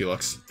how cute she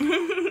looks.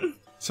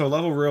 So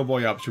level Real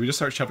Boy up. Should we just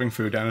start shoving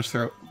food down his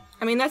throat?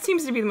 I mean, that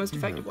seems to be the most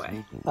effective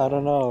way. I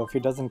don't know. If he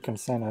doesn't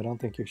consent, I don't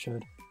think you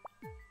should.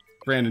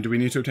 Brandon, do we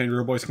need to obtain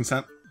Real Boy's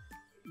consent?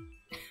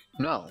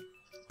 No.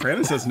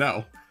 Brandon says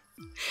no.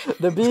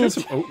 The Let's get beach!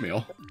 some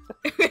oatmeal.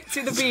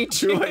 To the beach.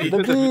 Too late.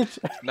 The beach!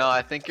 No,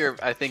 I think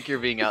you're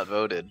being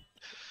outvoted.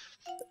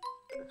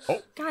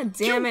 God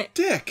damn You it.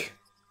 dick!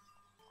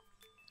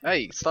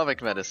 Hey,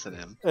 stomach medicine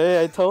him.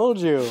 Hey, I told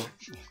you!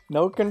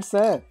 No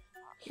consent!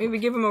 Maybe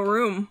give him a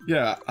room.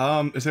 Yeah,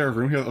 is there a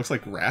room here that looks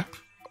like rap?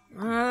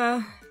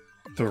 The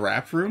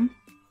rap room?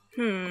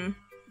 Hmm.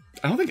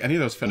 I don't think any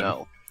of those fit in.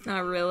 No,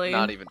 Not really.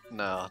 not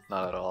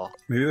at all.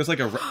 Maybe there's like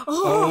a...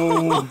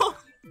 Oh!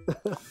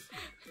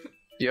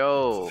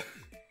 Yo,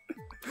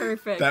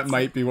 Perfect. That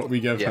might be what we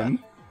give Yeah. him.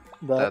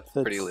 that's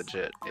fits. pretty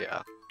legit.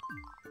 Yeah.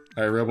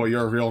 Alright, Real Boy,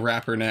 you're a real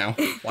rapper now.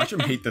 Watch him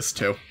hate this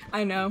too.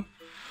 I know.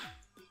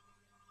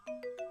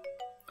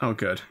 Oh,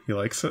 good. He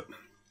likes it.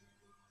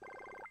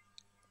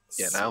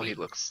 Yeah, now he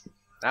looks.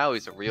 Now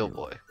he's a real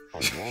boy, I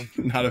want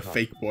Not a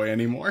fake boy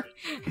anymore.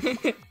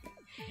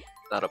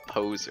 not a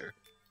poser.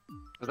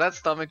 Was that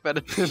stomach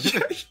medicine?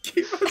 He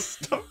gave us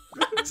stomach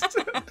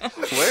medicine.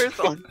 Where's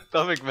all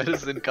stomach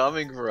medicine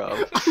coming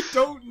from? I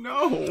don't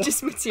know.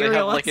 Just They have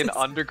materializes. like an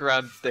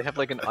underground. They have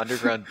like an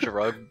underground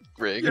drug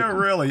ring. Yeah,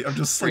 really. I'm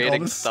just like all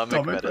Creating this stomach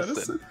stomach medicine.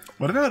 medicine.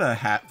 What about a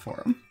hat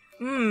for him?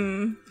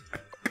 Hmm.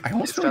 I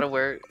almost He's feel gotta like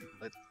wear.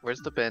 Where's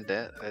the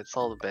bandana? It's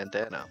all the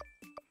bandana.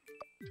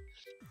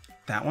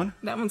 that one.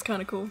 That one's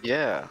kind of cool.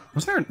 Yeah.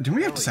 Was there? Do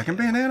we have the second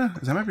bandana?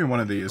 That might be one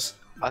of these.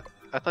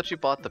 I thought you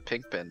bought the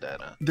pink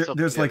bandana.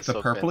 There's like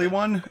the purpley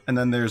one, and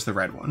then there's the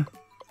red one.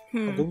 I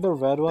Hmm. think the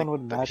red one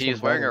would match. He's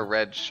him wearing a better.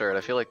 red shirt.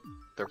 I feel like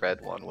the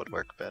red one would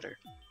work better.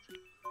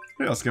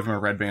 Maybe let's give him a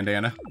red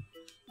bandana.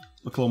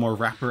 Look a little more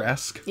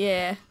rapper-esque.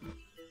 Yeah.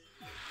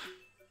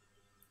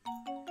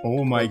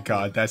 Oh my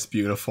god, that's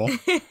beautiful.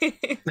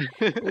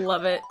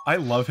 Love it. I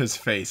love his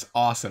face.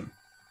 Awesome.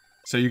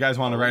 So you guys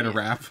want to write a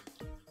rap?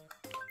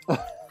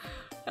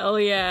 Hell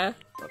yeah.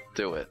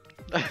 Do it.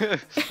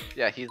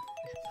 Yeah,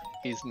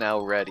 he's now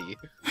ready.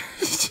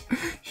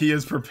 He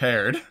is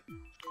prepared.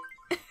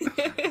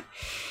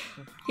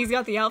 He's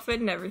got the outfit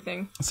and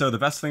everything. So the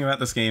best thing about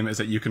this game is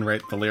that you can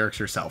write the lyrics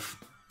yourself.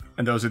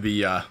 And those are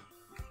the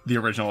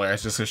original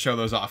lyrics, just to show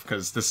those off,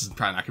 because this is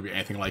probably not going to be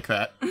anything like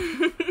that.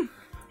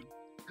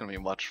 It's gonna be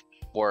much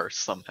worse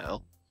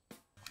somehow.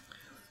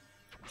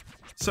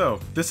 So,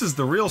 this is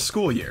the real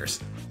school years,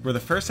 where the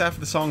first half of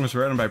the song was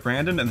written by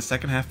Brandon and the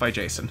second half by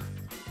Jason.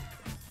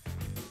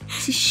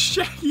 Is he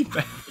shaggy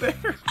back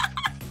there?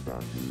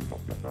 That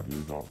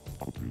is up.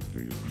 Upbeat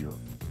day is here.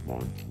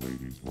 Lunch,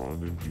 ladies,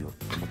 run in here.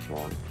 I'm a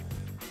try.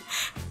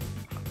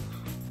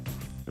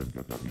 And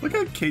get that Look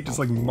at Kate just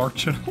like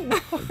marching along.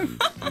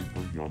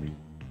 super yummy.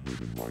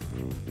 Living like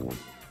a boy.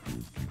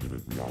 Who's keeping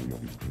it reality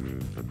of his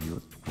twins and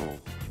years to grow.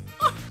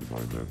 Cause I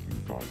met you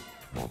guys.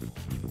 Not in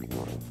the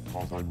world.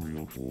 Cause I'm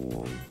real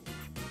boy.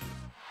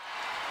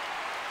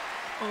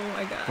 Oh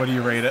my god. What do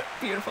you rate it?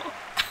 Beautiful.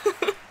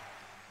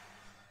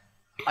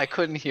 I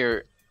couldn't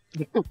hear.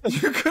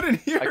 You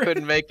couldn't hear I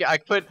couldn't make. I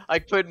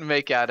couldn't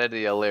make out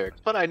any lyrics,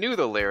 but I knew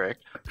the lyric,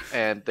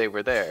 and they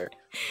were there.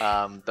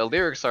 The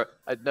lyrics are.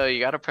 No, you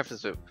gotta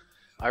preface it.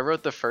 I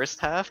wrote the first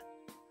half.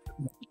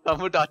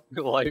 Tomodachi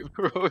Life.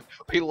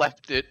 We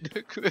left it.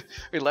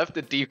 We left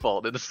the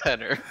default in the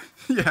center.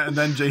 Yeah, and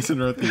then Jason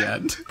wrote the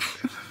end.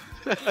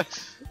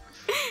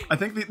 I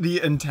think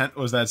the intent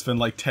was that it's been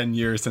like 10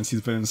 years since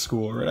he's been in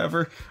school or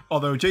whatever.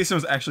 Although Jason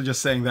was actually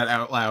just saying that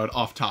out loud,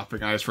 off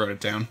topic, and I just wrote it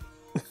down.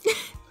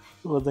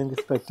 Wasn't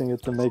expecting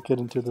it to make it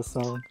into the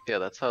song. Yeah,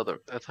 that's how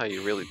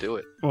you really do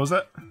it. What was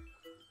that?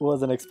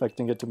 Wasn't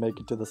expecting it to make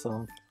it to the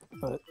song.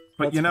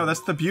 But you know,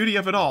 that's the beauty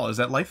of it all, is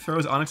that life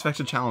throws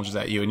unexpected challenges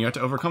at you, and you have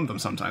to overcome them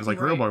sometimes. Like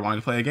Real Right. Boy wanted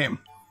to play a game.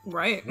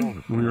 Right.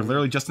 We were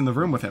literally just in the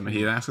room with him, and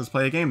he asked us to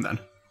play a game then.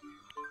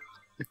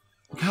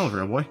 What the hell,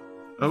 Real Boy?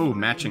 Oh,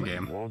 matching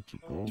game. Want to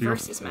go? Do you-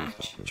 Versus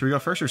match. Should we go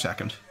first or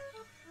second?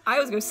 I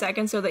always go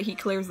second so that he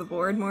clears the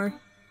board more.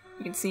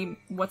 You can see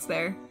what's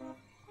there.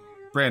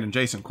 Brandon,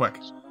 Jason, quick.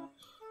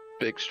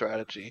 Big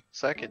strategy.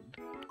 Second.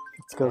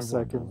 Let's go I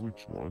wonder second.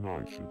 which one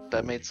I should That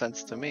play. made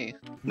sense to me.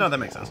 No, that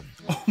makes sense.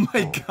 Oh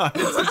my god,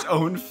 it's his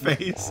own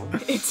face.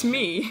 It's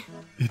me.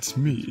 It's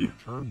me.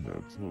 Turn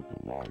that look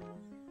alike.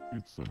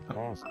 It's a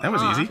pasta. That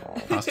was easy. Ah.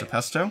 Pasta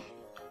pesto.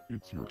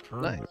 It's your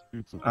turn. Nice.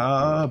 It's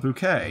a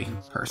Bouquet.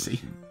 Percy.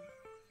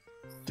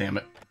 Damn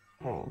it.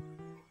 Huh. I'll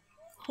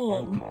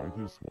Home. try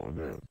this one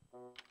and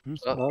this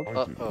Uh one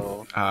I did.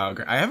 oh.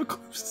 Okay. I have a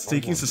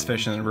sneaking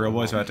suspicion that Real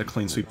Boy's about to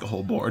clean sweep the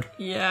whole board.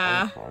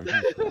 Yeah. I'll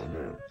try this one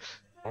and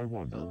I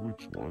wonder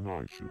which one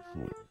I should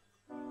flip.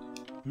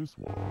 This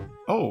one.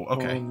 Oh, Oh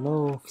okay.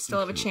 no. Still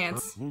have a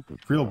chance. Look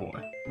at Real that.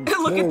 Boy.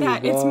 Look There at you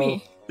that. It's go.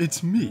 me.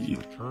 It's me.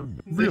 Your turn.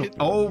 Real.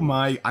 Oh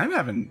my. I'm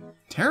having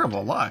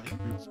terrible luck.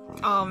 It's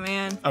perfect. Oh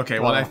man. Okay,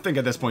 well, I think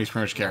at this point he's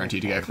pretty much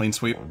guaranteed to get a clean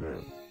sweep. One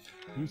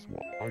and this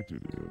one I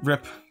did it.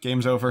 Rip.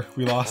 Game's over.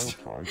 We I'll lost.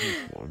 try this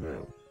one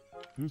and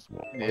this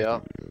one I Yeah.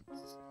 did it.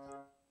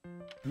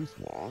 This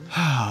one.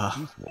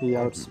 He's This one He I did it.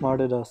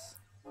 outsmarted us.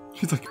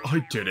 like,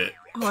 I did it.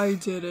 I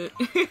did it.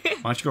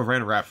 Why don't you go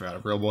write a rap about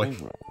it, Real Boy?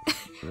 Oh, well.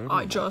 Better I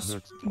luck just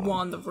next time.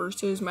 won the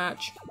versus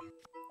match.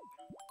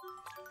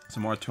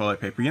 Some more toilet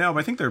paper. You know,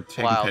 I think they're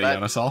taking Wow, pity that-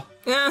 on us all.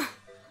 Eh.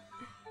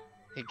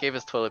 He gave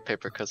us toilet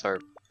paper because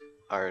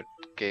our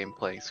game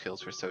playing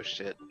skills were so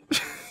shit.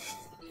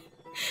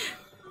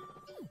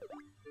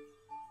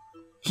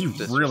 He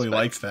Disrespect. really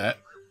likes that.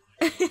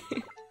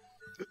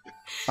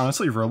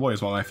 Honestly, Real Boy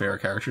is one of my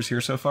favorite characters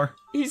here so far.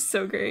 He's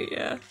so great,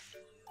 yeah.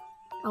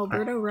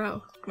 Alberto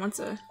Rowe wants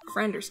a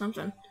friend or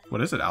something.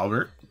 What is it,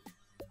 Albert?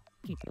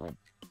 Keep going.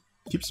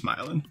 Keep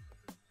smiling.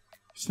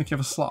 Just think you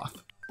have a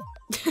sloth.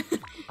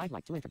 I'd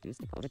like to introduce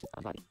Dakota to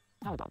somebody.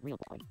 How about Real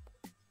Boy?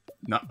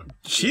 No,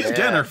 she's Yeah.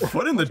 getting her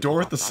foot in the door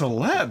with the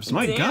celebs.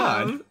 My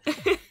god.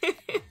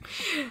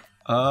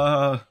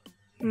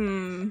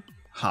 Hmm.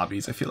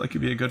 Hobbies. I feel like you'd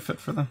be a good fit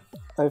for them.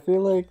 I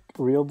feel like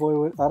Real Boy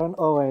would. I don't.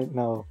 Oh wait,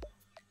 no.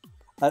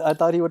 I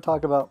thought he would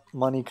talk about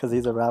money because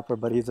he's a rapper,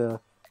 but he's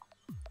a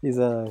He's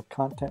a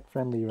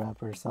content-friendly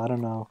rapper, so I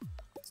don't know.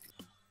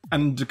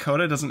 And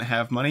Dakota doesn't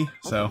have money,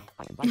 so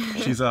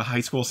she's a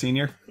high school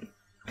senior.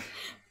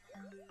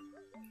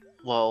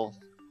 Well,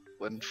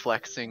 when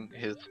flexing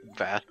his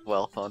vast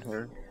wealth on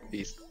her,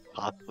 he's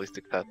possibly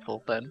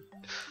successful then.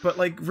 But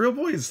like, Real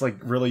Boy is like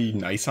really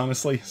nice,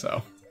 honestly.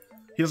 So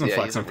he doesn't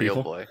flex he's a on people.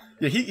 real boy.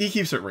 Yeah, he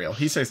keeps it real.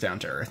 He stays down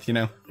to earth, you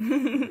know.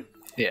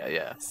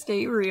 Yeah.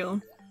 Stay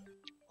real.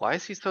 Why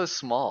is he so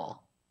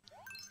small?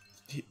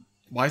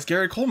 Why is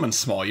Gary Coleman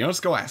small? You don't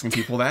just go asking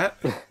people that.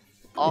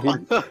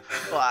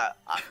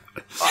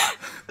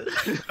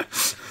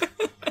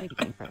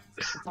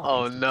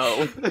 Oh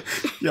no.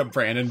 Yeah,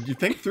 Brandon, you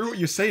think through what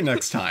you say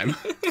next time.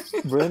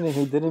 Brandon,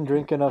 he didn't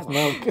drink enough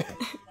milk.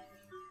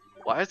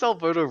 Why is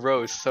Alberto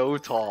Rose so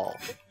tall?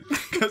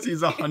 Because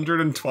he's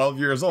 112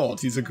 years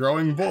old. He's a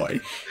growing boy.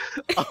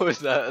 Oh, is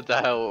that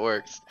how it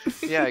works?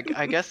 Yeah,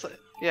 I guess.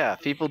 Yeah,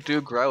 people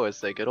do grow as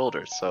they get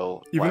older,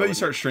 so... Even though you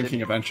start shrinking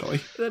eventually.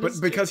 But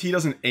because he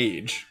doesn't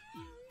age.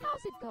 How's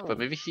it going? But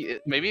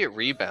maybe it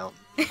rebounds,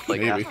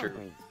 like, Maybe. after...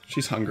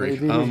 She's hungry.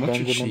 Maybe he's What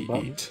should she Benjamin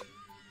Button. eat?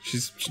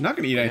 She's not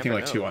going to eat anything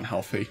never like know. too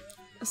unhealthy.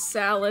 A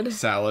salad.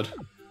 Salad.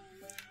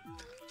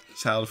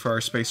 Salad for our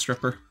space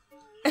stripper.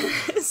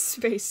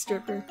 Space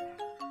stripper.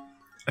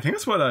 I think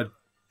that's what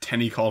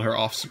Tenny called her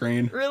off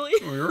screen. Really?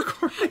 When we were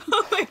recording.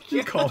 Oh my He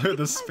god. called her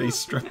the space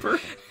stripper.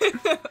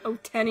 Oh,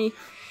 Tenny.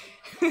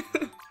 I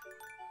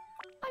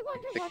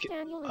wonder what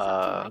Daniel is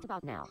up to right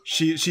about now.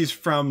 She's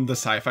from the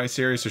sci-fi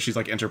series, so she's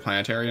like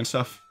interplanetary and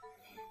stuff.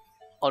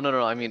 Oh,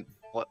 no, I mean,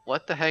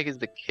 what the heck is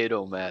the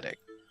Kid-O-Matic?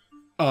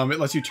 It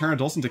lets you turn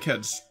adults into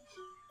kids.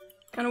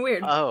 Kind of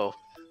weird. Oh,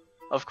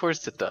 of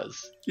course it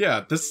does.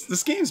 Yeah,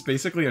 this game's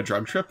basically a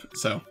drug trip,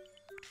 so...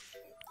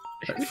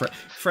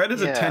 Fred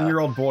is a Yeah.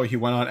 10-year-old boy who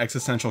went on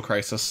existential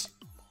crisis.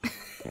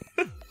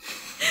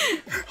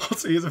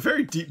 Also, he has a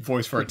very deep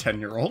voice for a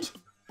 10-year-old.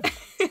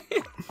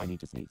 I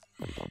need to sneeze,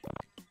 but it won't come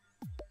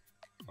out.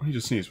 Oh, he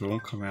just sneezed, but it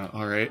won't come out.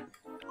 Alright.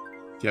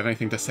 Do you have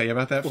anything to say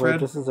about that, Wait, Fred?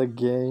 this is a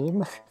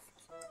game?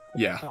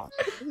 Yeah.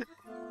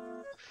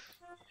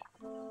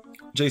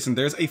 Jason,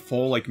 there's a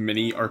full, like,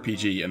 mini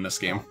RPG in this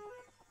game.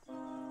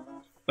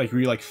 Like,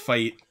 where you, like,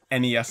 fight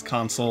NES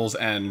consoles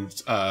and,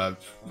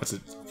 what's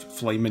it?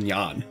 Filet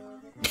mignon.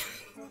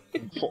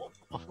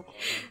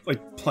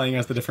 Like, playing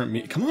as the different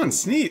meat. Come on,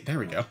 sneeze! There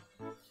we go.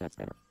 That's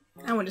better.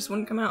 That one just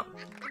wouldn't come out.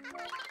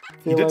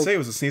 He did say it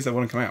was a sneeze that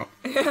wouldn't come out.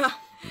 Yeah.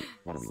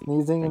 What do we need?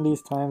 Sneezing in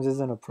these times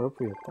isn't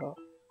appropriate, though.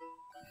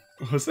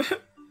 What was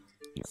that?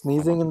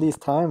 Sneezing in these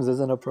times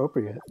isn't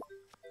appropriate.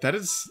 That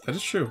is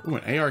true. Ooh,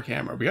 an AR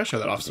camera. We gotta show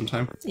that off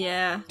sometime.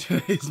 Yeah.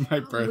 Today's my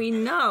birthday. We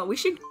know. We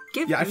should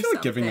give him Yeah, I feel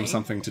like giving him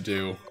something. something to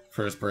do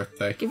for his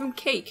birthday. Give him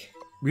cake.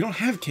 We don't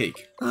have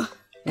cake.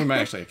 We might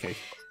actually have cake.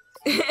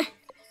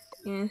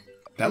 Yeah.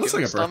 That looks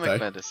Give like him a stomach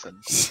birthday.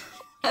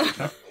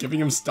 medicine. Giving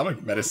him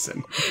stomach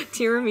medicine.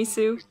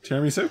 Tiramisu.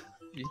 Tiramisu?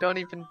 You don't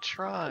even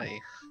try.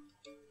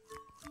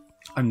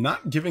 I'm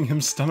not giving him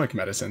stomach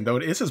medicine, though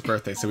it is his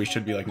birthday, so we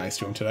should be like nice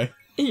to him today.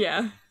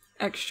 Yeah.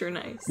 Extra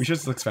nice. We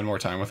should like spend more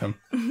time with him.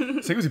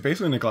 It's like we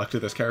basically neglected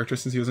this character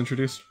since he was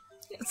introduced.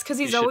 It's because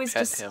You he's should always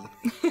pet just him.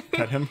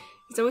 Pet him.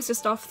 he's always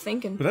just off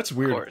thinking. But that's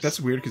weird. course. That's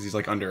weird because he's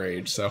like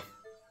underage, so.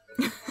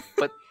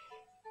 But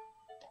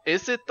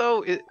is it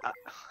though?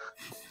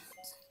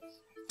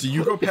 Do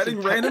you go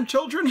petting random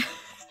children?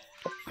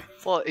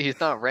 Well, he's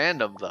not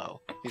random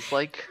though. He's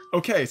like,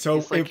 Okay, so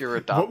He's like if, your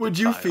what adopted would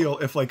you child. feel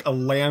if like a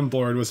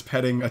landlord was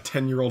petting a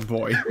 10-year-old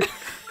boy?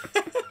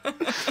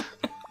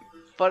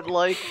 but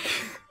like,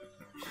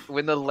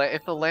 when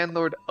if the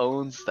landlord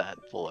owns that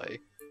boy,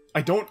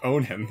 I don't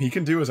own him. He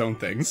can do his own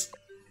things.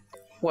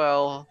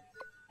 well,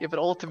 yeah, but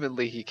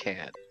ultimately he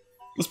can't.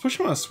 Let's push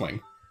him on a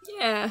swing.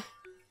 Yeah.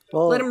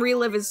 Well, Let him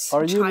relive his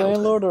are you childhood.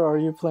 landlord or are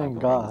you playing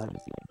God?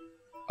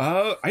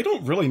 I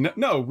don't really know.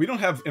 No, we don't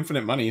have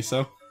infinite money,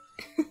 so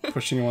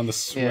pushing him on the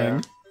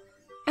swing.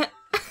 Yeah.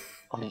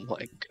 Oh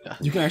my god.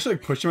 You can actually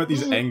like, push him at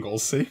these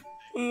angles. See,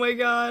 Oh my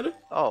god.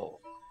 Oh,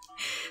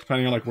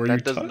 depending on like where you.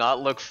 that does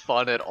not look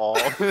fun at all.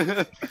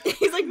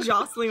 He's like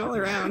jostling all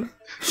around.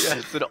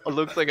 Yes, it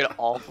looks like an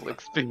awful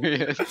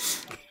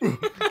experience.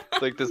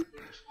 Like this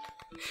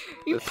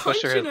You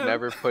pusher has punching him.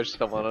 never pushed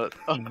someone.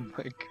 Oh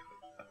my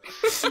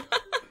god.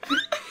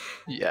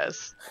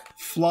 Yes.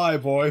 Fly,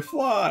 boy,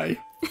 fly.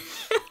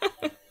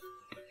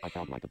 I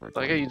found like a bird. It's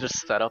like how you just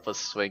set up a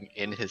swing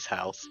in his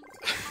house.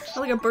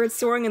 Not like a bird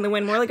soaring in the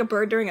wind, more like a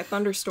bird during a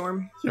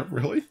thunderstorm. Yeah,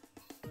 really.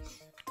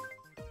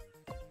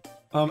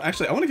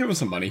 Actually, I want to give him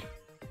some money.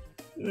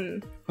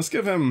 Mm. Let's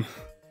give him.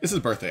 It's his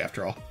birthday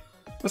after all.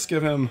 Let's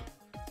give him.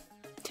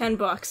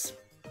 $10.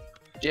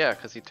 Yeah,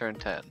 because he turned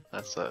 10.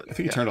 That's a. I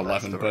think he turned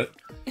 11, but.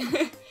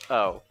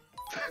 Oh.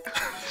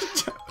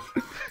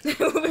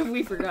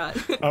 We forgot.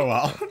 Oh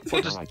well.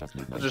 We'll just, I just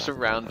need we'll just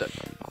round it.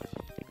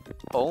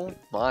 Oh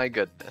my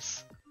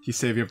goodness. He's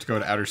saving up to go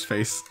to outer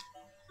space.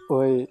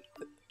 Wait.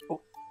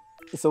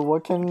 So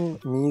what can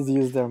Miis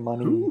use their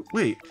money? Ooh,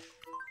 wait.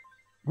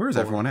 Where's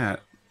everyone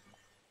at?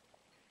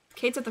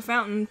 Kate's at the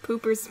fountain.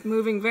 Pooper's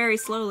moving very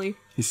slowly.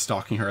 He's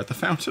stalking her at the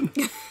fountain.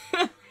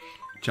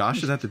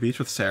 Josh is at the beach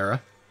with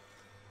Sarah.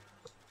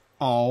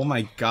 Oh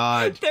my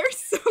god. They're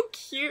so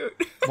cute.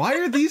 Why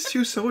are these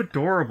two so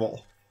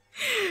adorable?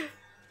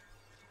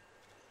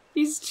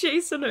 He's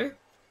chasing her.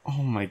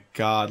 Oh my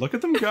god, look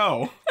at them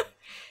go.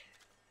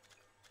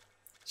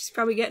 She's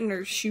probably getting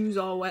her shoes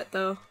all wet,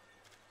 though.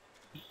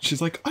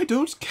 She's like, I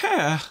don't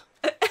care.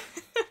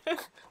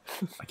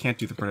 I can't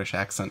do the British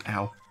accent,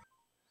 ow.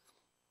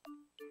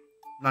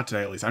 Not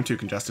today, at least. I'm too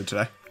congested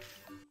today.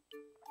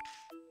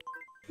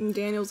 And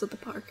Daniel's at the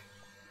park.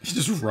 He's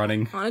just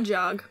running, On a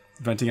jog.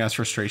 venting out his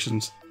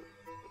frustrations.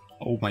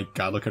 Oh my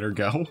god, look at her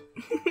go.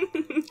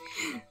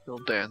 Still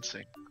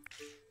dancing.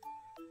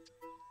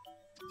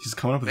 He's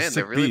coming up with Man,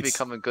 sick they're really beats.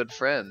 becoming good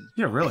friends.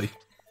 Yeah, really.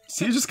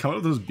 See, he's just coming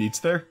up with those beats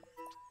there.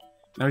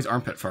 Now he's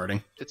armpit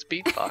farting. It's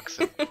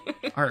beatboxing.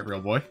 Alright, real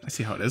boy. I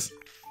see how it is.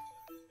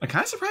 I'm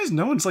kind of surprised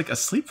no one's, like,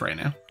 asleep right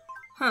now.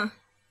 Huh.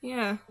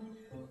 Yeah.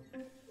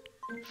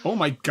 Oh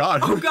my god.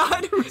 Oh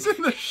god! Who's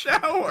in the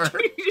shower?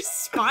 You're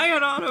just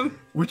spying on him.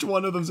 Which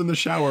one of them's in the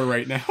shower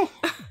right now?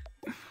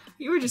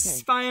 You were just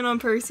spying on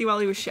Percy while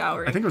he was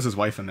showering. I think it was his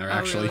wife in there, Oh,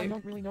 actually. really? I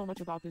don't really know much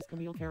about this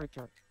Camille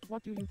character.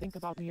 What do you think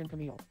about me and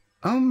Camille?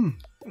 I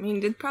mean,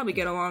 they'd probably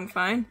get along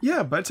fine.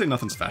 Yeah, but I'd say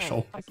nothing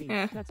special. Oh, I see.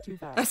 Yeah. That's too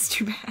bad. That's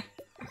too bad.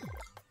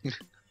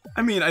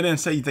 I mean, I didn't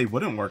say they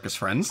wouldn't work as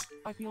friends.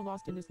 I feel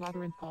lost in this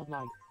labyrinth called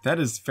life. That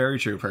is very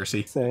true,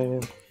 Percy.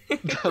 Same.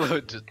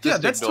 Just Yeah,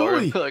 that's ignore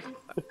it. totally- Like,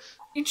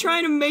 You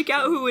trying to make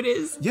out who it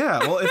is? Yeah,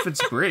 well, if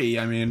it's Brie,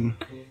 I mean...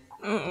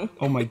 Oh.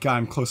 Oh my god,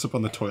 I'm close up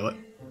on the toilet.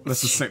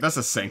 That's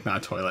a sink, not a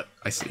toilet.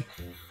 I see.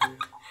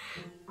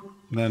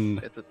 Then,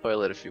 it's a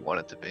toilet if you want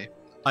it to be.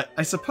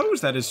 I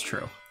suppose that is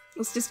true.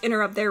 Let's just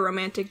interrupt their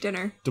romantic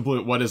dinner.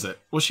 DeBlue, what is it?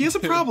 Well, she has a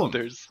problem.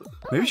 There's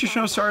Maybe she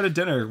shouldn't have started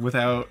dinner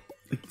without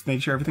making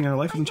sure everything in her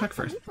life was in check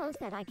first. New clothes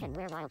that I can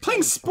wear while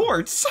Playing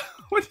sports?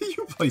 When do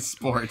you play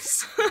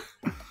sports?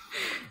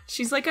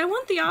 She's like, I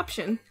want the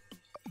option.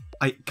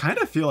 I kind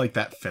of feel like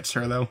that fits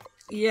her, though.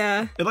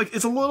 Yeah.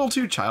 It's a little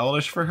too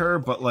childish for her,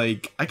 but,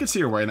 like, I could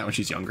see her wearing that when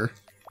she's younger.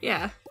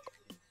 Yeah.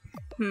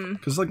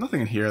 Because, like,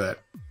 nothing in here that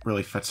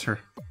really fits her.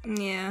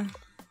 Yeah.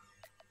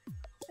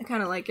 I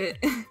kind of like it.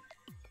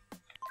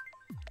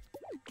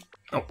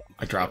 Oh,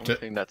 I dropped the it.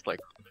 thing that's like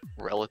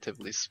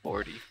relatively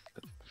sporty.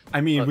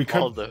 I mean, we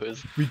All could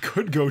those.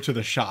 go to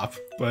the shop,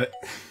 but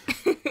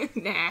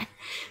Nah.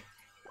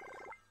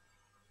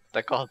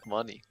 That costs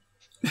money.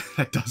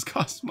 that does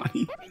cost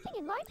money. Everything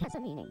in life has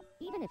a meaning,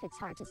 even if it's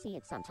hard to see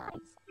it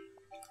sometimes.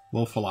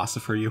 Little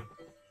philosopher, you.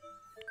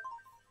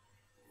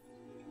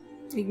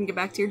 You can get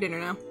back to your dinner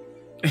now.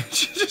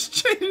 She just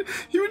changed.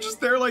 You were just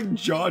there, like,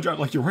 jaw dropped,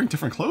 like you're wearing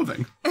different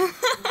clothing.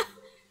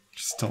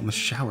 Just still in the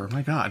shower.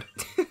 My God.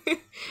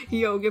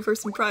 Yo, give her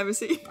some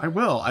privacy. I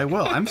will.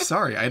 I'm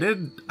sorry.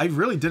 I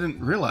really didn't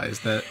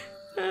realize that.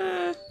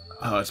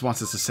 Oh, it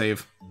wants us to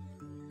save.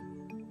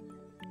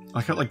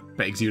 Like how it, like,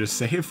 begs you to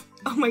save.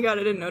 Oh my god,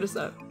 I didn't notice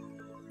that.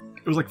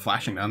 It was like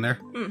flashing down there.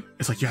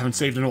 It's like, you haven't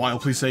saved in a while.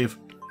 Please save.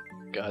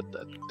 God,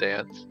 that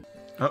dance.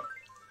 Oh.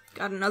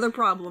 Got another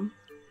problem.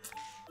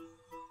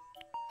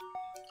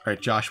 All right,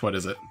 Josh. What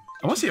is it?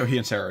 I want to see how he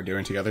and Sarah are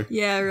doing together.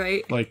 Yeah,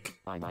 right. Like,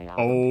 By my hour.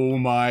 oh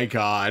my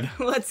God.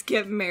 Let's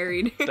get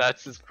married.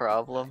 That's his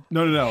problem.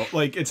 No.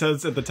 Like, it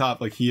says at the top,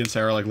 like, he and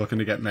Sarah are, like, looking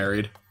to get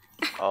married.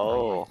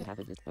 Oh, To have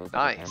a disposable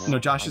nice. camera. No,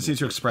 Josh just needs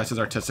to express his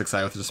artistic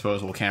side with a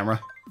disposable camera.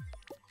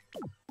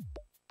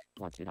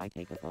 What should I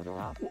take a photo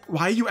of?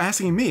 Why are you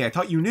asking me? I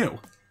thought you knew.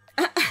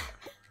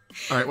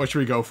 Alright, what should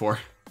we go for?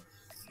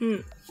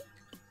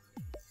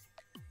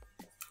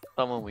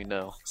 someone we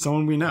know.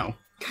 Someone we know.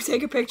 Go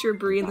take a picture of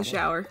Bree in the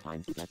shower.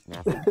 Time to get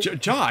snappy.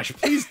 Josh,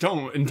 please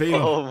don't invade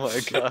him. Oh my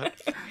god.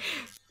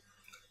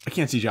 I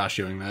can't see Josh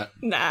doing that.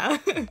 Nah.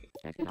 Check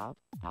it out.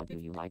 How do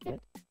you like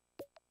it?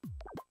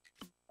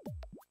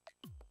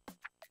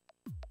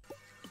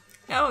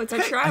 Oh, it's a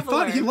Hey, I traveler.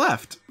 thought he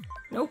left.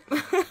 Nope. I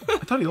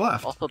thought he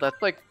left. Also,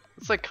 it's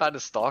like kind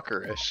of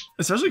stalkerish.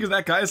 Especially because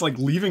that guy's, like,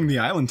 leaving the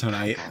island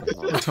tonight.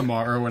 Or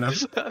tomorrow, whenever.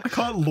 I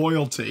call it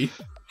loyalty.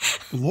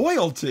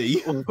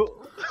 Loyalty?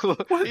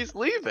 He's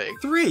leaving.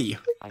 3.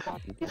 I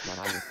thought you get what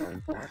I was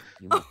going for.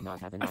 You must not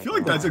have an I eye feel for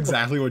like that's art.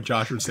 exactly what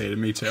Josh would say to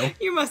me, too.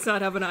 You must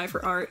not have an eye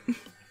for art. You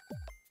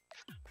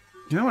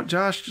know what,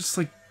 Josh? Just,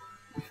 like,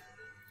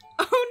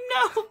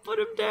 Oh no! Put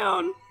him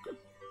down.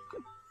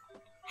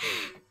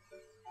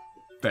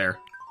 there.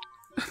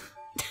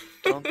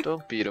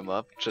 Don't beat him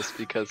up just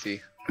because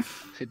he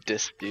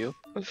dissed you.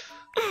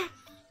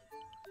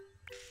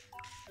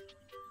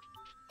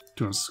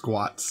 Doing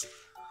squats.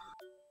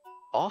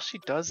 All she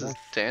does is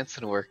dance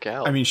and work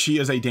out. I mean, she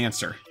is a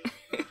dancer.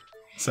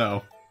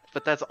 So.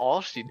 but that's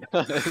all she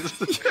does.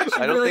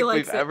 I don't really think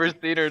likes we've it. ever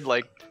seen her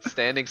like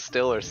standing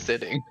still or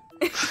sitting.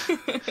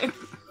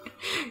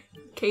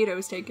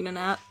 Kato's taking a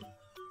nap.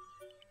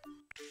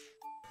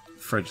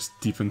 Fred just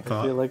deep in I feel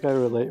thought. like I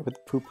relate with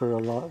Pooper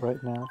a lot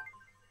right now.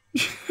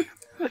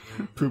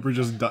 Pooper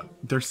just,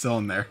 they're still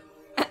in there.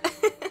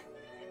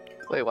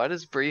 Wait, why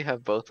does Bree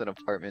have both an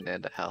apartment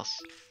and a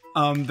house?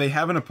 They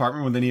have an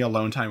apartment when they need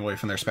alone time away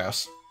from their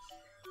spouse.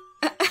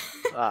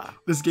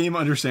 This game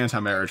understands how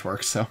marriage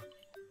works, so.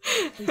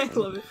 I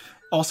love it.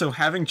 Also,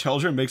 having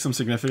children makes them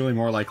significantly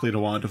more likely to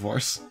want a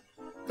divorce.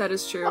 That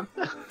is true.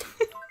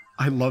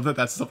 I love that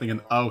that's something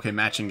in... Oh, okay,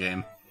 matching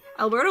game.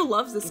 Alberto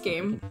loves this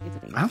game.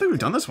 I don't think we've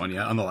done this one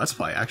yet on the Let's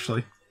Play,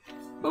 actually.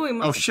 Oh, we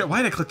must... Oh shit,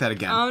 why did I click that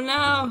again? Oh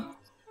no.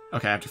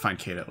 Okay, I have to find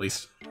Kate at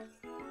least.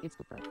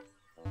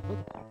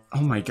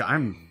 Oh my god, I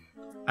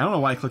don't know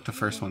why I clicked the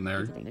first one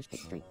there.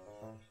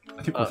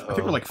 I think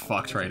we're like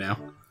fucked right now.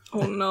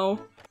 Oh no.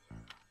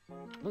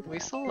 We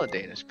saw a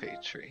Danish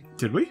page tree.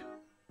 Did we?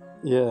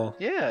 Yeah.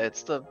 Yeah,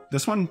 it's the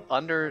This one?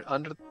 under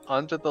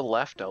the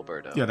left,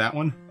 Alberto. Yeah, that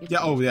one? Yeah,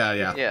 oh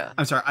yeah. Yeah.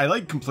 I'm sorry, I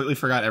like completely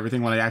forgot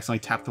everything when I accidentally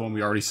tapped the one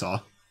we already saw.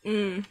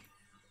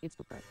 It's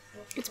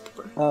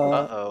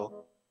Uh-oh.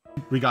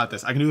 We got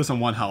this. I can do this on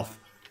 1 health.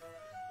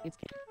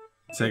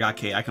 So I got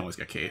Kate. I can always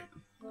get Kate.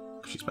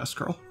 She's best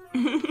girl.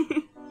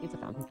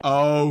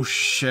 Oh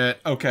shit.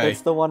 Okay.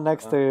 It's the one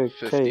next to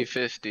Kate.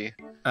 50-50.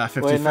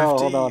 50-50. Wait, no,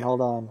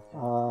 hold on.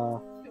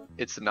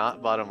 It's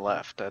not bottom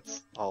left,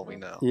 that's all we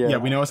know. Yeah. Yeah,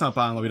 we know it's not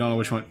bottom left. We don't know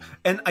which one.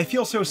 And I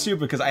feel so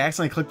stupid because I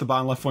accidentally clicked the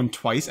bottom left one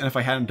twice, and if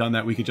I hadn't done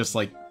that, we could just,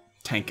 like,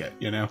 tank it,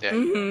 you know? Yeah,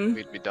 Mhm.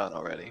 we'd be done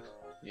already.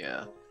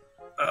 Yeah.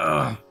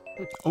 Ugh.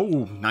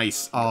 Oh,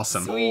 nice.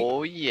 Awesome. Sweet.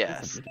 Oh,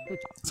 yes.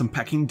 Some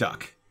pecking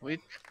duck.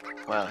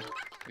 Wow.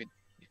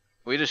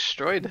 We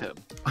destroyed him.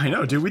 I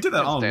know, dude. We did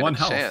that all in Stand 1 a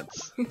health.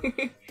 chance.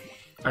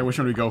 Alright, which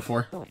one do we go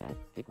for?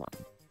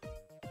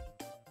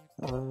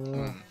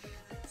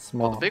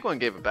 Small. Well, the big one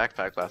gave a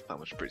backpack last time,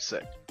 which is pretty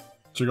sick.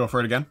 Should we go for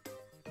it again?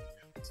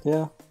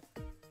 Yeah.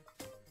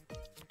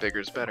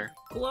 Bigger's better.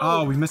 Globe.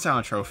 Oh, we missed out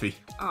on a trophy.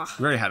 Ugh.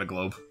 We already had a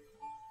globe. I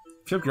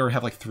feel like we already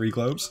have like 3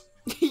 globes.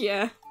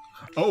 Yeah.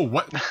 Oh,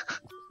 what?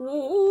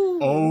 Ooh.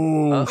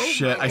 Oh,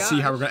 shit. my I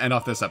see how gosh. we're gonna end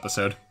off this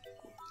episode.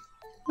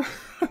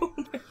 Oh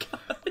my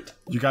god.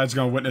 You guys are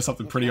gonna witness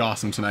something pretty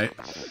awesome tonight.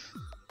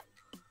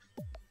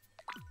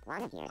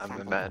 I'm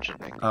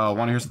imagining. Oh,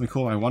 wanna hear something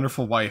cool? My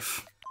wonderful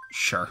wife.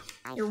 Sure.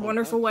 Your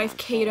wonderful wife,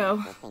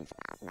 Kato.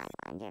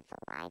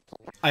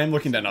 I am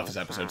looking to end off this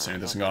episode soon.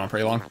 This has gone on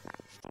pretty long.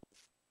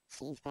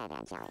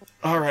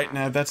 Alright,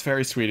 Ned, that's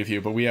very sweet of you,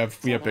 but we have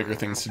bigger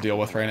things to deal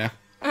with right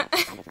now.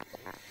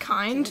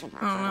 Kind?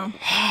 I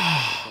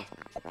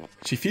don't know.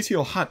 She feeds you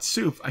a hot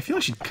soup. I feel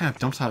like she kind of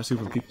dumps hot soup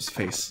in people's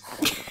face.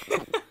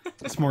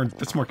 That's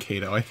more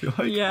Kato, I feel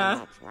like.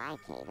 Yeah.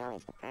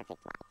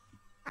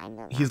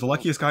 He's the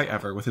luckiest guy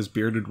ever with his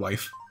bearded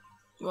wife.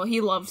 Well, he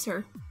loves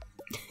her.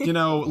 You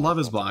know, love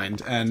is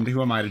blind, and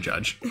who am I to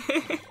judge?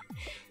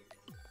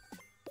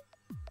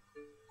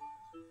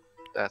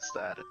 That's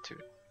the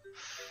attitude.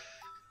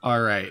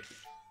 Alright.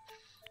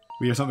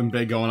 We have something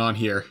big going on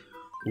here.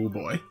 Oh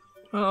boy.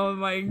 Oh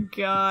my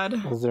god.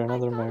 Is there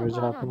another marriage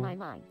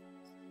happening?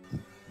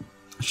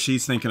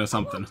 She's thinking of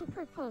something.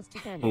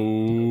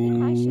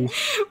 Oh.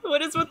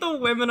 What is with the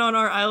women on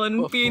our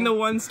island being the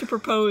ones to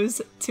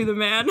propose to the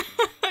man?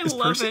 I Is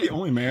love Percy it. the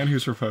only man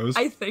who's proposed?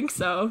 I think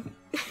so.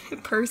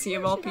 Percy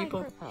of all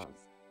people.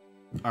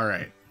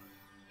 Alright.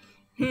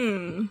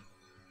 Hmm.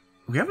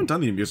 We haven't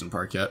done the amusement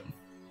park yet.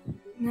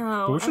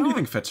 No. But which one do you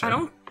think fits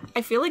her?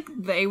 I feel like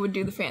they would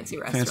do the fancy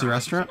restaurant. Fancy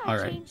restaurant?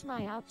 Alright.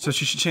 So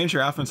she should change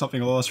her outfit in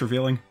something a little less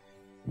revealing?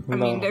 I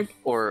mean, they're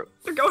Or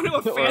going to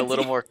a fancy. or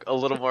a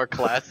little more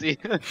classy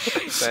than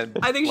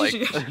I think like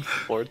she should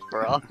sports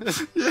bra.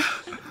 Let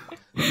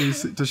me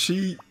see. Does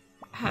she...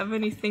 have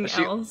anything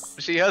else.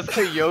 She has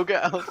a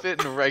yoga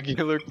outfit and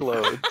regular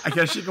clothes. I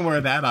guess she can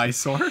wear that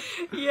eyesore.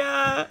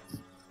 Yeah.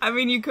 I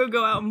mean, you could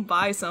go out and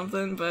buy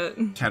something, but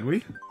Can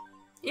we?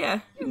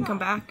 yeah, you can come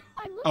back.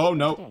 Oh,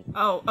 no.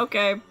 Oh,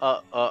 okay.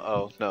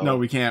 Oh, no. No,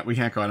 we can't. We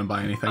can't go out and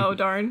buy anything. Oh,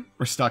 darn.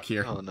 We're stuck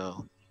here. Oh,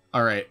 no.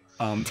 Alright.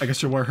 I guess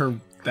she'll wear her...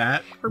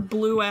 that? Her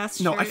blue ass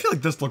shirt. No, I feel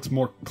like this looks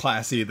more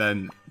classy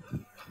than...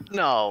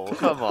 No,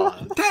 come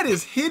on. That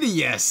is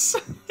hideous!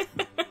 A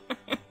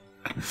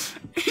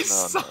No.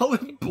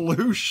 solid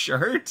blue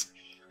shirt?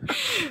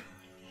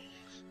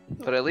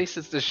 But at least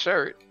it's the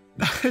shirt.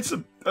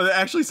 It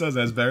actually says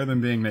that's better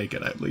than being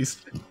naked, at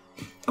least.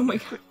 Oh my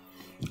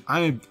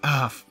god.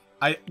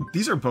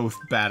 These are both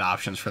bad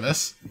options for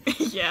this.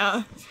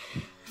 Yeah.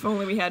 If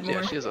only we had more.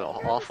 Yeah, she has an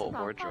awful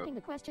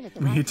wardrobe.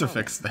 We need to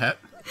fix that.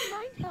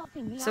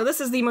 So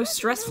this is the most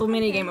stressful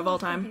minigame of all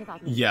time.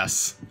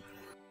 Yes.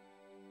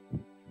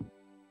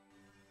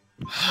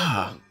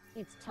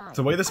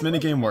 The way this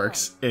minigame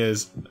works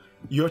is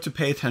you have to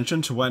pay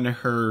attention to when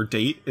her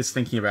date is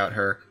thinking about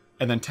her,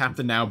 and then tap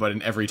the now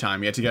button every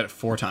time. You have to get it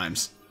 4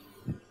 times.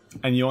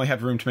 And you only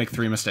have room to make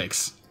 3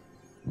 mistakes.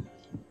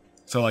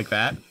 So like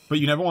that. But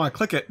you never want to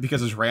click it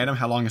because it's random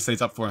how long it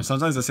stays up for. And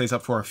sometimes it stays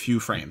up for a few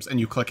frames, and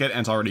you click it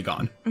and it's already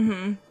gone.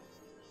 Mm-hmm.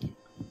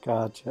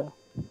 Gotcha.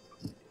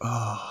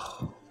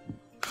 Oh.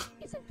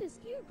 Isn't this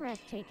view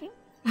breathtaking?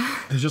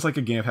 It's just like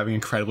a game of having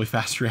incredibly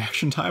fast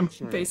reaction time.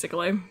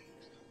 Basically. And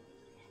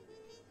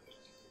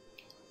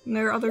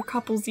there are other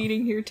couples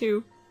eating here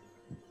too.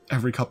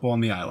 Every couple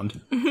on the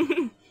island.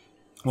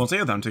 Well, it's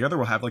 8 of them. Together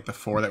we'll have like the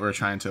 4 that we're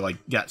trying to like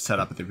get set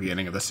up at the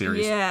beginning of the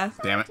series. Yeah.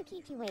 Damn it. To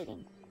keep you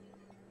waiting.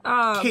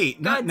 Oh,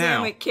 Kate, not God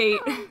damn now. it, Kate.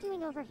 Oh, I'm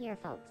doing over here,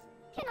 folks.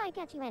 Can I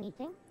get you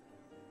anything?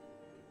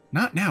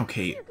 Not now,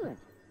 Kate. You're good.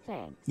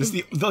 Thanks. This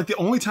is the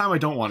only time I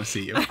don't want to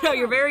see you. I know,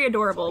 you're very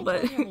adorable,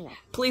 but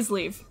please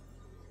leave.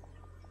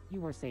 You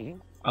were saying?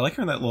 I like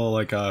her in that little,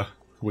 like,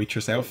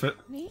 waitress outfit.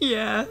 Me?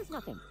 Yeah. There's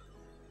nothing.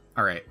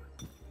 Alright.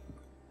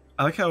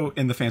 I like how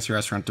in the fancy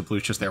restaurant,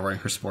 DeBlue's just there wearing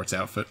her sports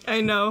outfit.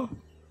 I know.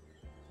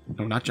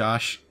 No, not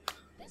Josh.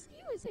 This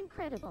view is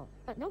incredible,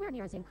 but nowhere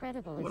near as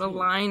incredible as What a you.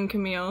 line,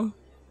 Camille.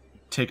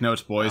 Take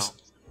notes, boys.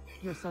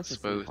 You're such a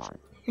Smooth. sweetheart.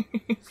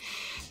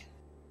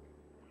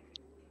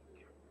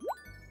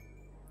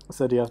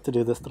 So do you have to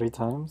do this 3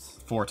 times?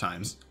 4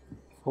 times.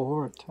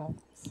 4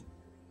 times.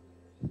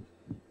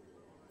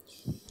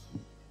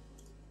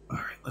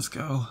 Alright, let's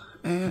go.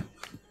 Eh.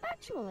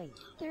 Actually,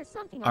 there's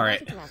something All I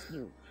right. wanted to ask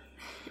you.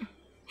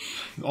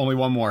 Only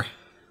one more.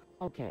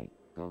 Okay,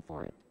 go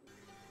for it.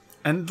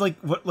 And, like,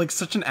 what, like,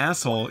 such an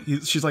asshole.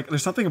 She's like,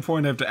 there's something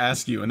important I have to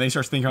ask you, and then he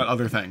starts thinking about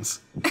other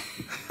things.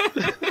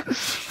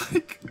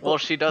 Well,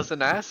 she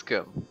doesn't ask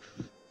him.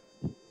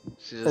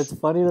 She It's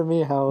just... funny to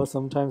me how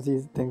sometimes he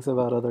thinks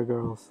about other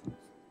girls.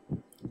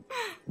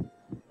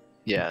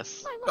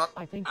 Yes.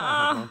 I think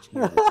I have lunch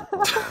here.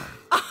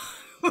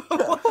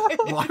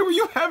 Why were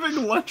you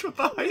having lunch with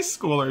the high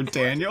schooler,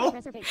 Daniel?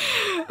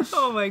 Reservation.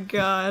 Oh my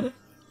god.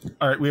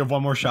 Alright, we have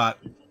one more shot.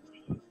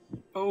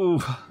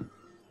 Oh.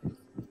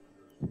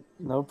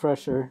 No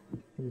pressure.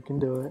 You can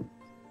do it.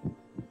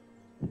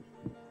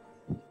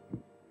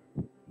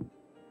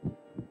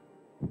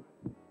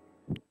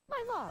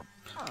 My love.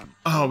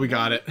 Oh, we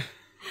got it.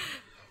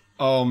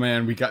 Oh,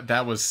 man, we got...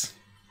 That was...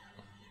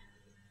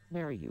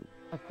 Marry you.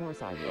 Of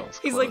course I will.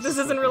 He's like, this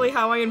isn't really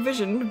how I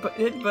envisioned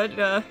but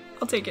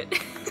I'll take it.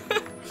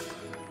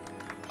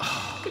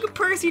 Look at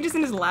Percy just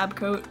in his lab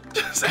coat.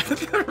 Just at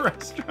the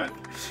restaurant.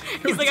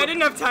 He's like, I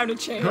didn't have time to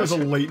change. It was a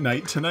late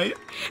night tonight.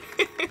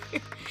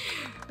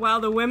 Wow,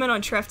 the women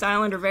on Treft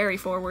Island are very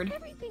forward.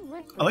 Everything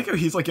went I like how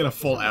he's, like, in a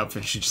full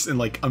outfit. She's just in,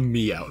 like, a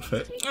me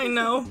outfit. I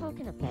know.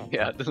 token of that.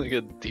 Yeah, it's like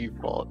a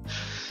default.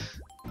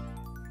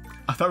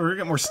 I thought we were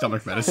gonna get more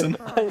stomach medicine.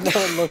 I know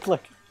it looked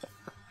like...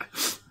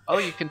 Oh,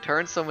 you can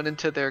turn someone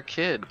into their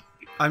kid.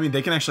 I mean,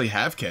 they can actually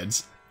have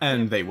kids.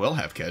 And they will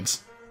have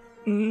kids.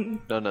 Mm.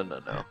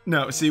 No.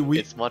 No, see, we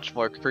It's much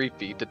more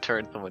creepy to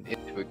turn someone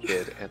into a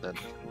kid and then...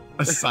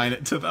 assign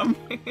it to them.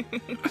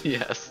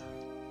 Yes.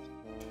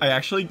 I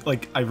actually,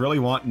 like, I really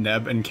want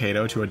Neb and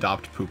Kato to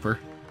adopt Pooper.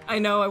 I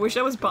know, I wish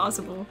that was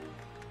possible.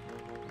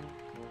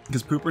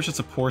 Because Pooper's just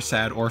a poor,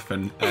 sad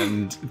orphan,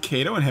 and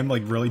Kato and him,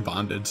 like, really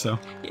bonded, so...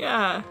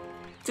 Yeah.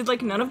 Did,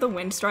 like, none of the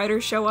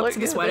Windstriders show up Like, to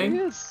this yeah, wedding?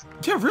 there he is.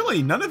 Yeah,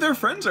 really, none of their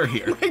friends are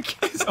here.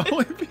 It's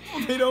only people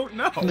they don't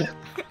know.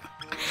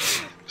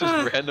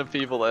 Just random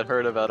people that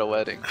heard about a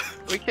wedding.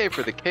 We came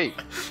for the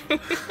cake.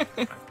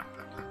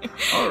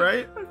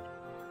 Alright.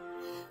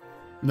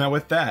 Now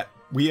with that,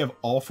 we have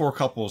all 4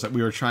 couples that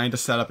we were trying to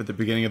set up at the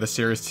beginning of the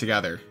series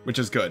together, which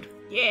is good.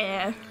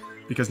 Yeah.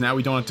 Because now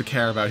we don't have to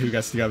care about who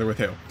gets together with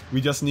who.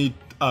 We just need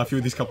a few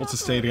of these couples to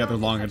stay together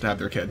longer to have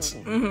their kids.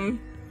 Mm-hmm.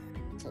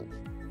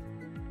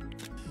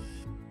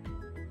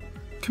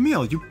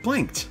 Camille, you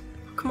blinked.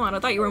 Come on, I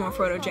thought you were more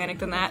photogenic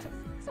than that.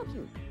 So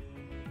cute.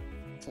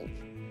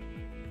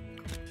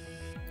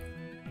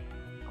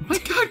 Oh my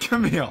god,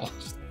 Camille!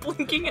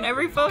 Blinking in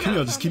every photo.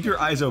 Camille, just keep your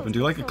eyes open.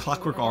 Do like a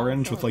clockwork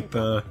orange with like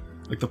the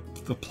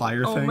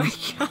plier Oh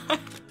things. my god.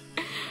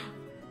 There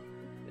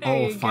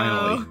Oh, you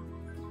finally. go.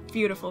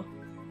 Beautiful.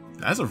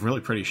 That's a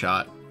really pretty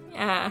shot.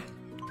 Yeah.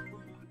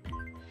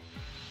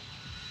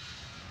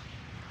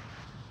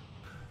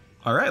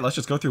 Alright, let's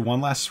just go through one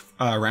last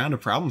round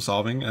of problem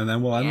solving, and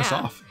then we'll end this Yeah.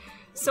 off.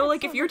 So,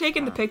 like, if you're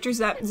taking the pictures,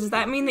 does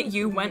that mean that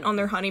you went on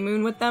their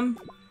honeymoon with them?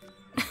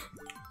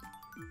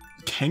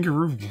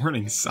 Kangaroo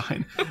warning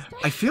sign.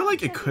 I feel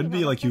like it could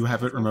be like you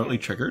have it remotely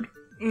triggered.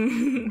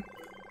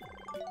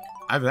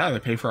 Either that or they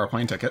pay for our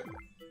plane ticket.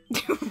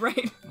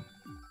 Right.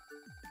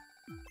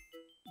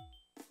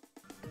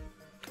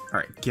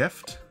 Alright,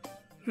 gift.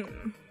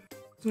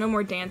 No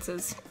more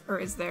dances. Or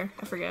is there?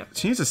 I forget.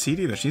 She needs a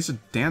CD though. She needs to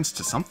dance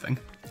to something.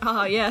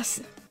 Ah,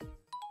 yes.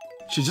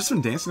 She's just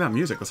been dancing that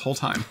music this whole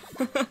time.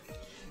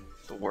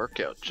 The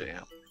workout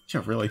jam.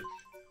 Yeah, really.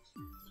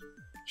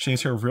 She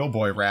needs her real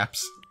boy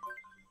raps.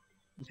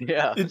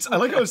 Yeah. I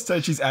like how it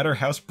said she's at her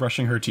house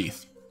brushing her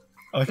teeth.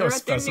 I like how it They're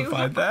at their new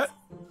specified that.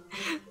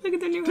 Look at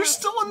the new They're house.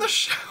 still in the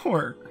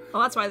shower.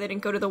 Well, that's why they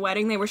didn't go to the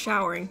wedding. They were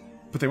showering.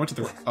 But they went to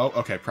the... Oh,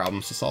 okay,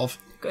 problems to solve.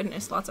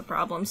 Goodness, lots of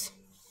problems.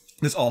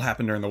 This all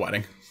happened during the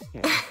wedding.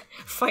 Okay.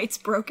 Fights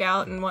broke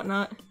out and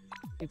whatnot.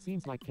 It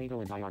seems like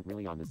Kato and I aren't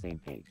really on the same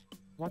page.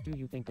 What do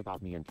you think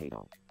about me and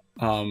Kato?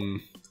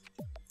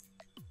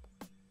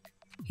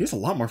 He has a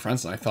lot more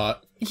friends than I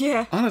thought.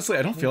 Yeah. Honestly,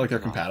 I don't feel like they're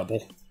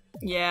compatible.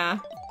 Yeah.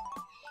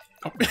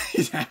 Oh,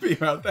 he's happy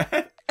about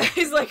that.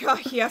 He's like, oh,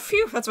 yeah,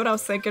 phew. That's what I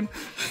was thinking.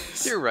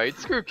 You're right,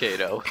 screw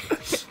Kato.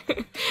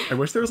 I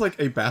wish there was like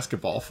a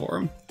basketball for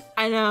him.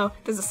 I know.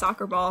 There's a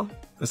soccer ball.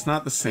 It's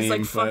not the same, He's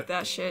like, fuck but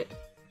that shit.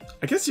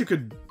 I guess you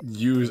could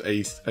use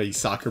a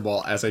soccer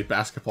ball as a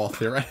basketball,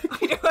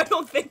 theoretically. I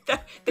don't think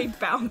that they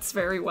bounce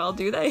very well,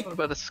 do they? What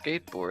about a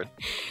skateboard?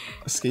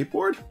 A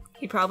skateboard?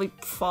 He'd probably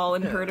fall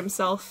and hurt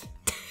himself.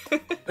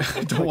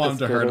 I don't want him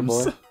to hurt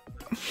himself.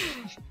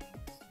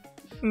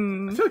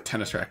 Hmm. I feel like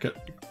tennis racket.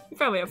 You'd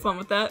probably have fun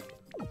with that.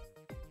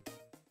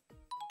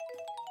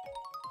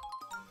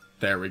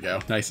 There we go.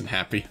 Nice and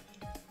happy.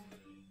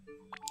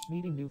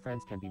 Meeting new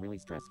friends can be really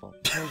stressful.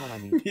 Know what I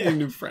mean? Meeting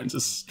new friends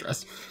is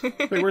stressful.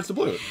 Wait, where's the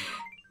blue?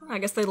 I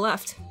guess they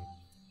left.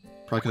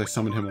 Probably because I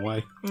summoned him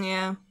away.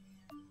 Yeah.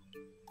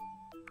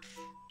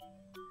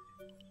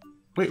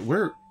 Wait,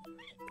 where's...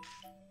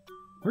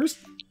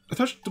 I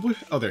thought the blue...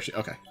 Oh, there she...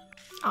 Okay.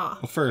 Ah,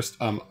 Well, first,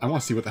 I want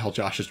to see what the hell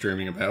Josh is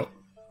dreaming about.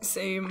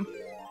 same.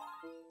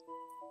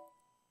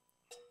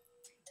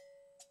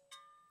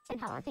 And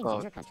how are things Oh.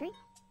 in your country?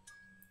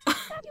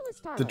 Fabulous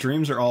The darling.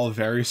 dreams are all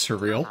very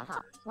surreal. Haha,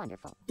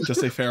 wonderful.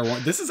 Just a fair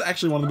one. This is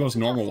actually one of the most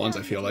normal ones,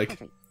 I feel like.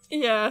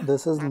 Yeah.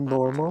 This is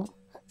normal.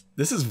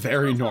 This is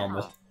very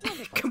normal.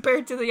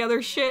 Compared to the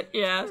other shit,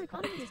 yeah. Your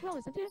economy is well,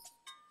 isn't it?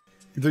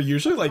 They're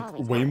usually, like,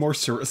 way more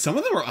surreal. Some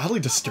of them are oddly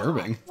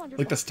disturbing.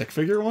 Like the stick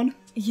figure one.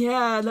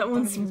 Yeah, that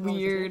one's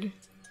weird.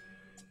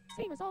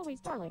 Same as always,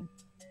 darling.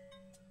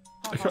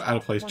 Look how out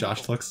of place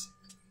Josh looks.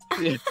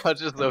 Yeah, I'm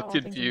just so How are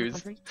things in your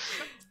confused. country?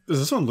 Does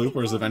this one loop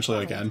or does it eventually,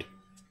 like, end?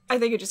 I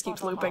think it just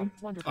keeps looping.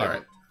 Wonderful.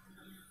 Alright.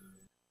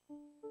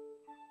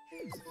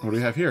 What do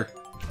we have here?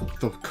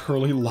 The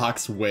curly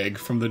locks wig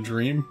from the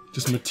dream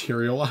just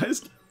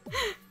materialized.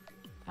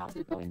 How's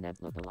it going, Ned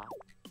Look-alike?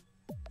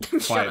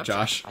 Shut Quiet, up.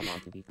 Josh. I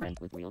want to be friends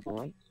with Real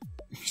Boy.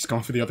 He's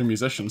going for the other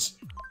musicians.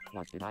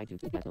 What should I do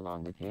to get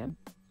along with him?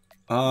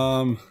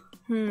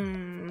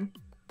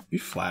 Be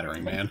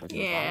flattering, man.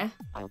 Yeah.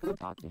 I'll go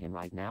talk to him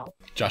right now.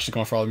 Josh is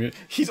going for all the music.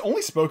 He's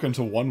only spoken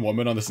to one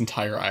woman on this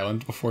entire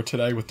island before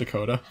today with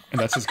Dakota, and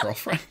that's his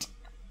girlfriend.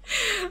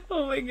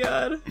 Oh my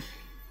god.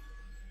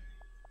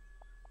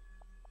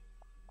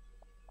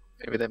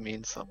 Maybe that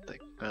means something.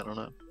 I don't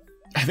know.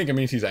 I think it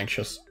means he's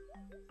anxious.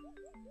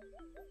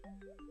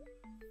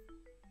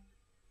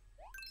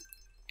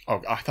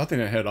 Oh, I thought they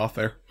didn't hit it off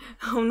there.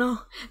 Oh no.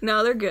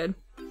 No, they're good.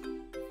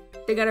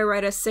 They gotta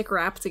write a sick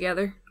rap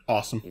together.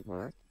 Awesome. It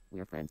worked.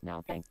 We're friends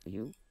now thanks to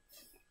you.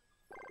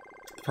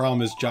 The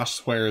problem is Josh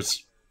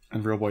swears,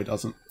 and Real Boy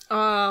doesn't.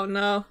 Oh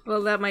no.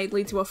 Well, that might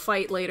lead to a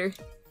fight later.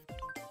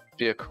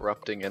 Be a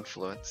corrupting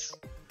influence.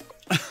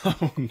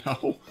 Oh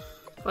no.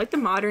 I like the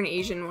modern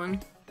Asian one.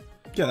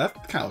 Yeah,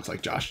 that kind of looks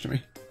like Josh to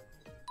me.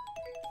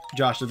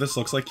 Josh, if this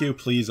looks like you,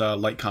 please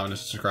like, comment, and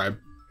subscribe.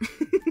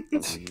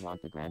 Do you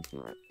want the grand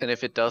tour? And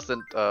if it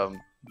doesn't,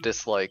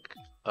 dislike,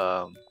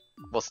 well,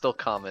 still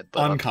comment,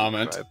 but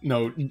Uncomment. unsubscribe.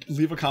 No,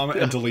 leave a comment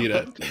and delete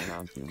it. Been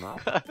around too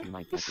much. You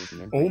might get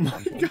busy and Oh break my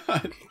something.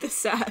 god. The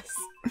sass.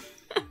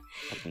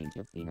 A change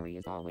of scenery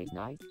is always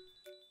nice.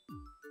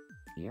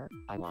 Here,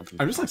 I want to.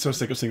 I'm just like so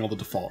sick of seeing all the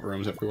default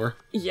rooms everywhere.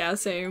 Yeah,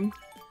 same.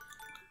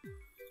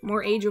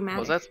 More age-o-matic.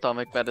 Was that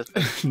stomach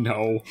medicine?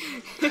 No.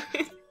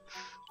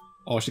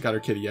 Oh, she got her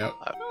kitty out.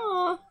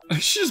 Aw.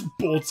 She just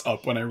bolts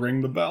up when I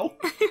ring the bell.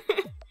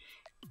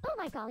 Oh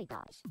my golly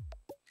gosh.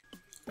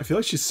 I feel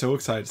like she's so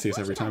excited to see us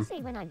What every should I time.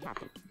 say when I'm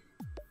happy?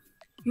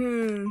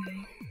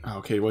 Oh,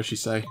 okay, what does she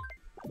say?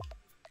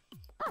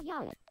 Oh,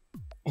 yeah.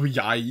 Oh,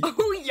 yay.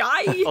 Oh,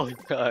 yay! Oh,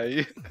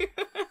 guy.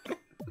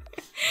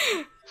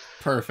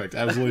 Perfect,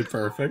 absolutely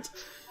perfect.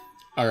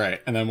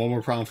 Alright, and then one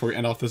more problem before we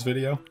end off this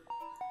video.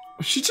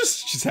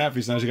 She's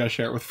happy, so now she gotta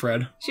share it with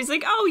Fred. She's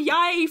like, oh,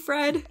 yay,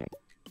 Fred.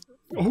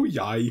 Oh,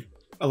 yay.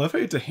 I love how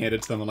you had to hand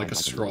it to them on like a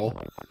scroll.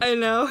 I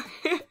know.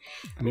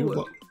 I mean,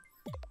 Ooh.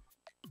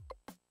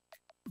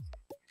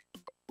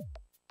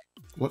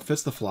 what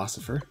fits the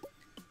philosopher?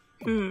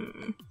 A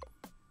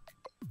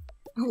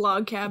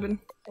log cabin.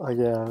 Oh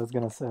yeah, I was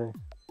gonna say.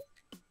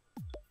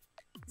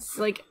 It's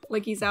like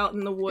he's out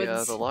in the woods.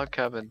 Yeah, the log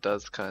cabin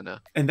does kind of.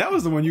 And that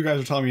was the one you guys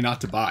were telling me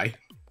not to buy.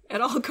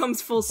 It all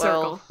comes full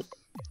circle. Well,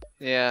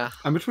 yeah.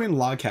 I'm between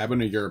log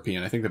cabin and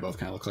European. I think they both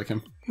kind of look like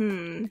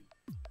him.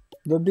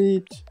 The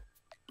beach.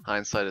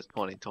 Hindsight is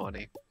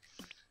 20/20.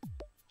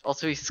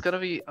 Also, he's gonna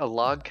be a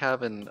log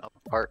cabin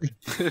art.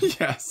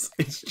 Yes,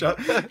 it's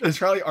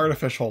probably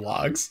artificial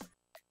logs.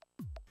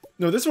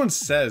 No, this one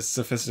says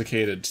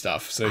sophisticated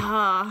stuff. So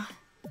Ah,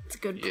 that's a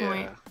good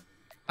point.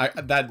 Yeah.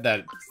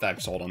 I'm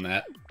sold on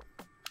that.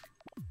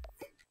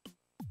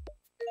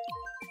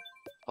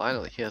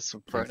 Finally, he has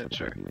some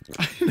furniture.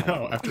 I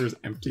know, after his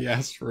empty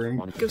ass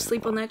room. Go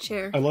sleep on that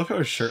chair. I love how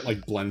his shirt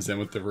like blends in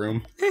with the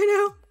room. I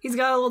know. He's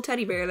got a little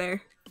teddy bear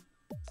there.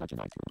 Such a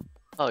nice room.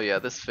 Oh yeah,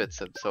 this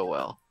fits him so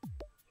well.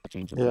 A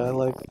change of Yeah, I scenery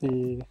like is the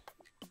always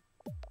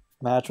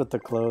match with the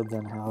clothes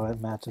and how it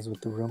matches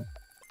with the room.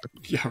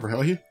 Yeah,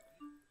 really?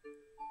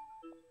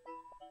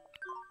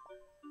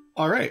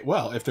 Alright,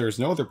 well, if there's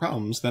no other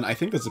problems, then I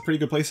think that's a pretty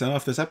good place to end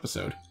off this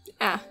episode.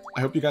 Ah,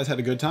 I hope you guys had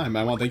a good time.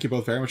 I want to thank you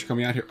both very much for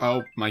coming out here.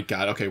 Oh my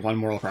god, okay, one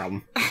more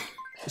problem.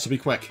 This will be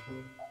quick.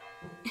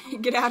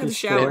 get out of the He's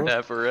shower. It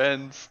never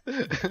ends.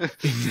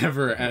 It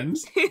never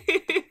ends.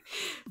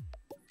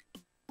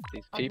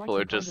 These people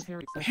are just...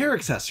 Hair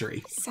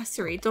accessory.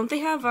 Accessory. Don't they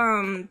have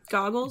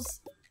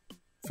goggles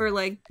for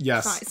like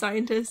Yes.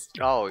 scientists?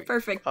 Oh,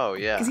 Perfect. oh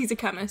yeah. Because he's a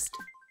chemist.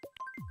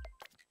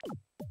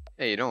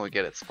 Hey, you don't want to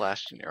get it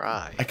splashed in your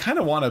eye. I kind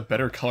of want a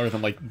better color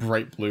than like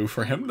bright blue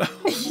for him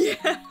though. Yeah.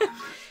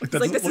 Like, It's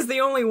like this is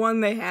the only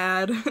one they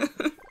had.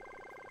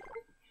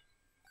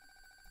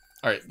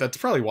 Alright, that's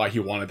probably why he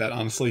wanted that,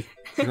 honestly.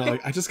 You're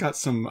like, I just got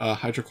some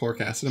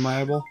hydrochloric acid in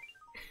my eyeball.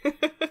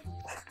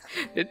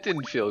 It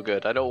didn't feel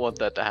good. I don't want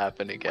that to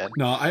happen again.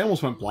 No, I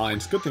almost went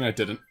blind. Good thing I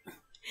didn't.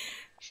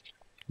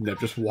 Nope,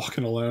 just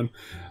walking alone.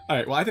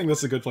 Alright, well, I think this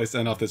is a good place to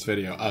end off this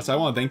video. So I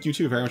want to thank you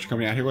two very much for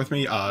coming out here with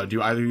me.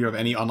 Do either of you have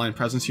any online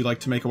presence you'd like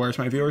to make aware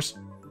to my viewers?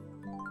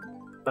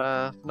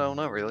 No,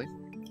 not really.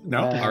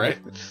 No? Yeah. Alright.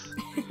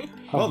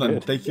 Well then,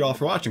 Good. thank you all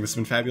for watching. This has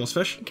been Fabulous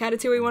Fish.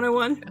 Catatouille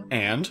 101.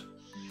 And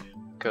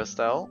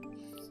GhostOwl.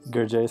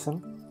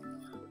 Gurjason.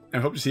 I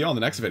hope to see you all in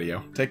the next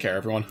video. Take care,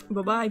 everyone.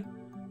 Bye-bye.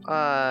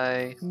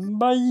 Bye.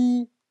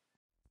 Bye.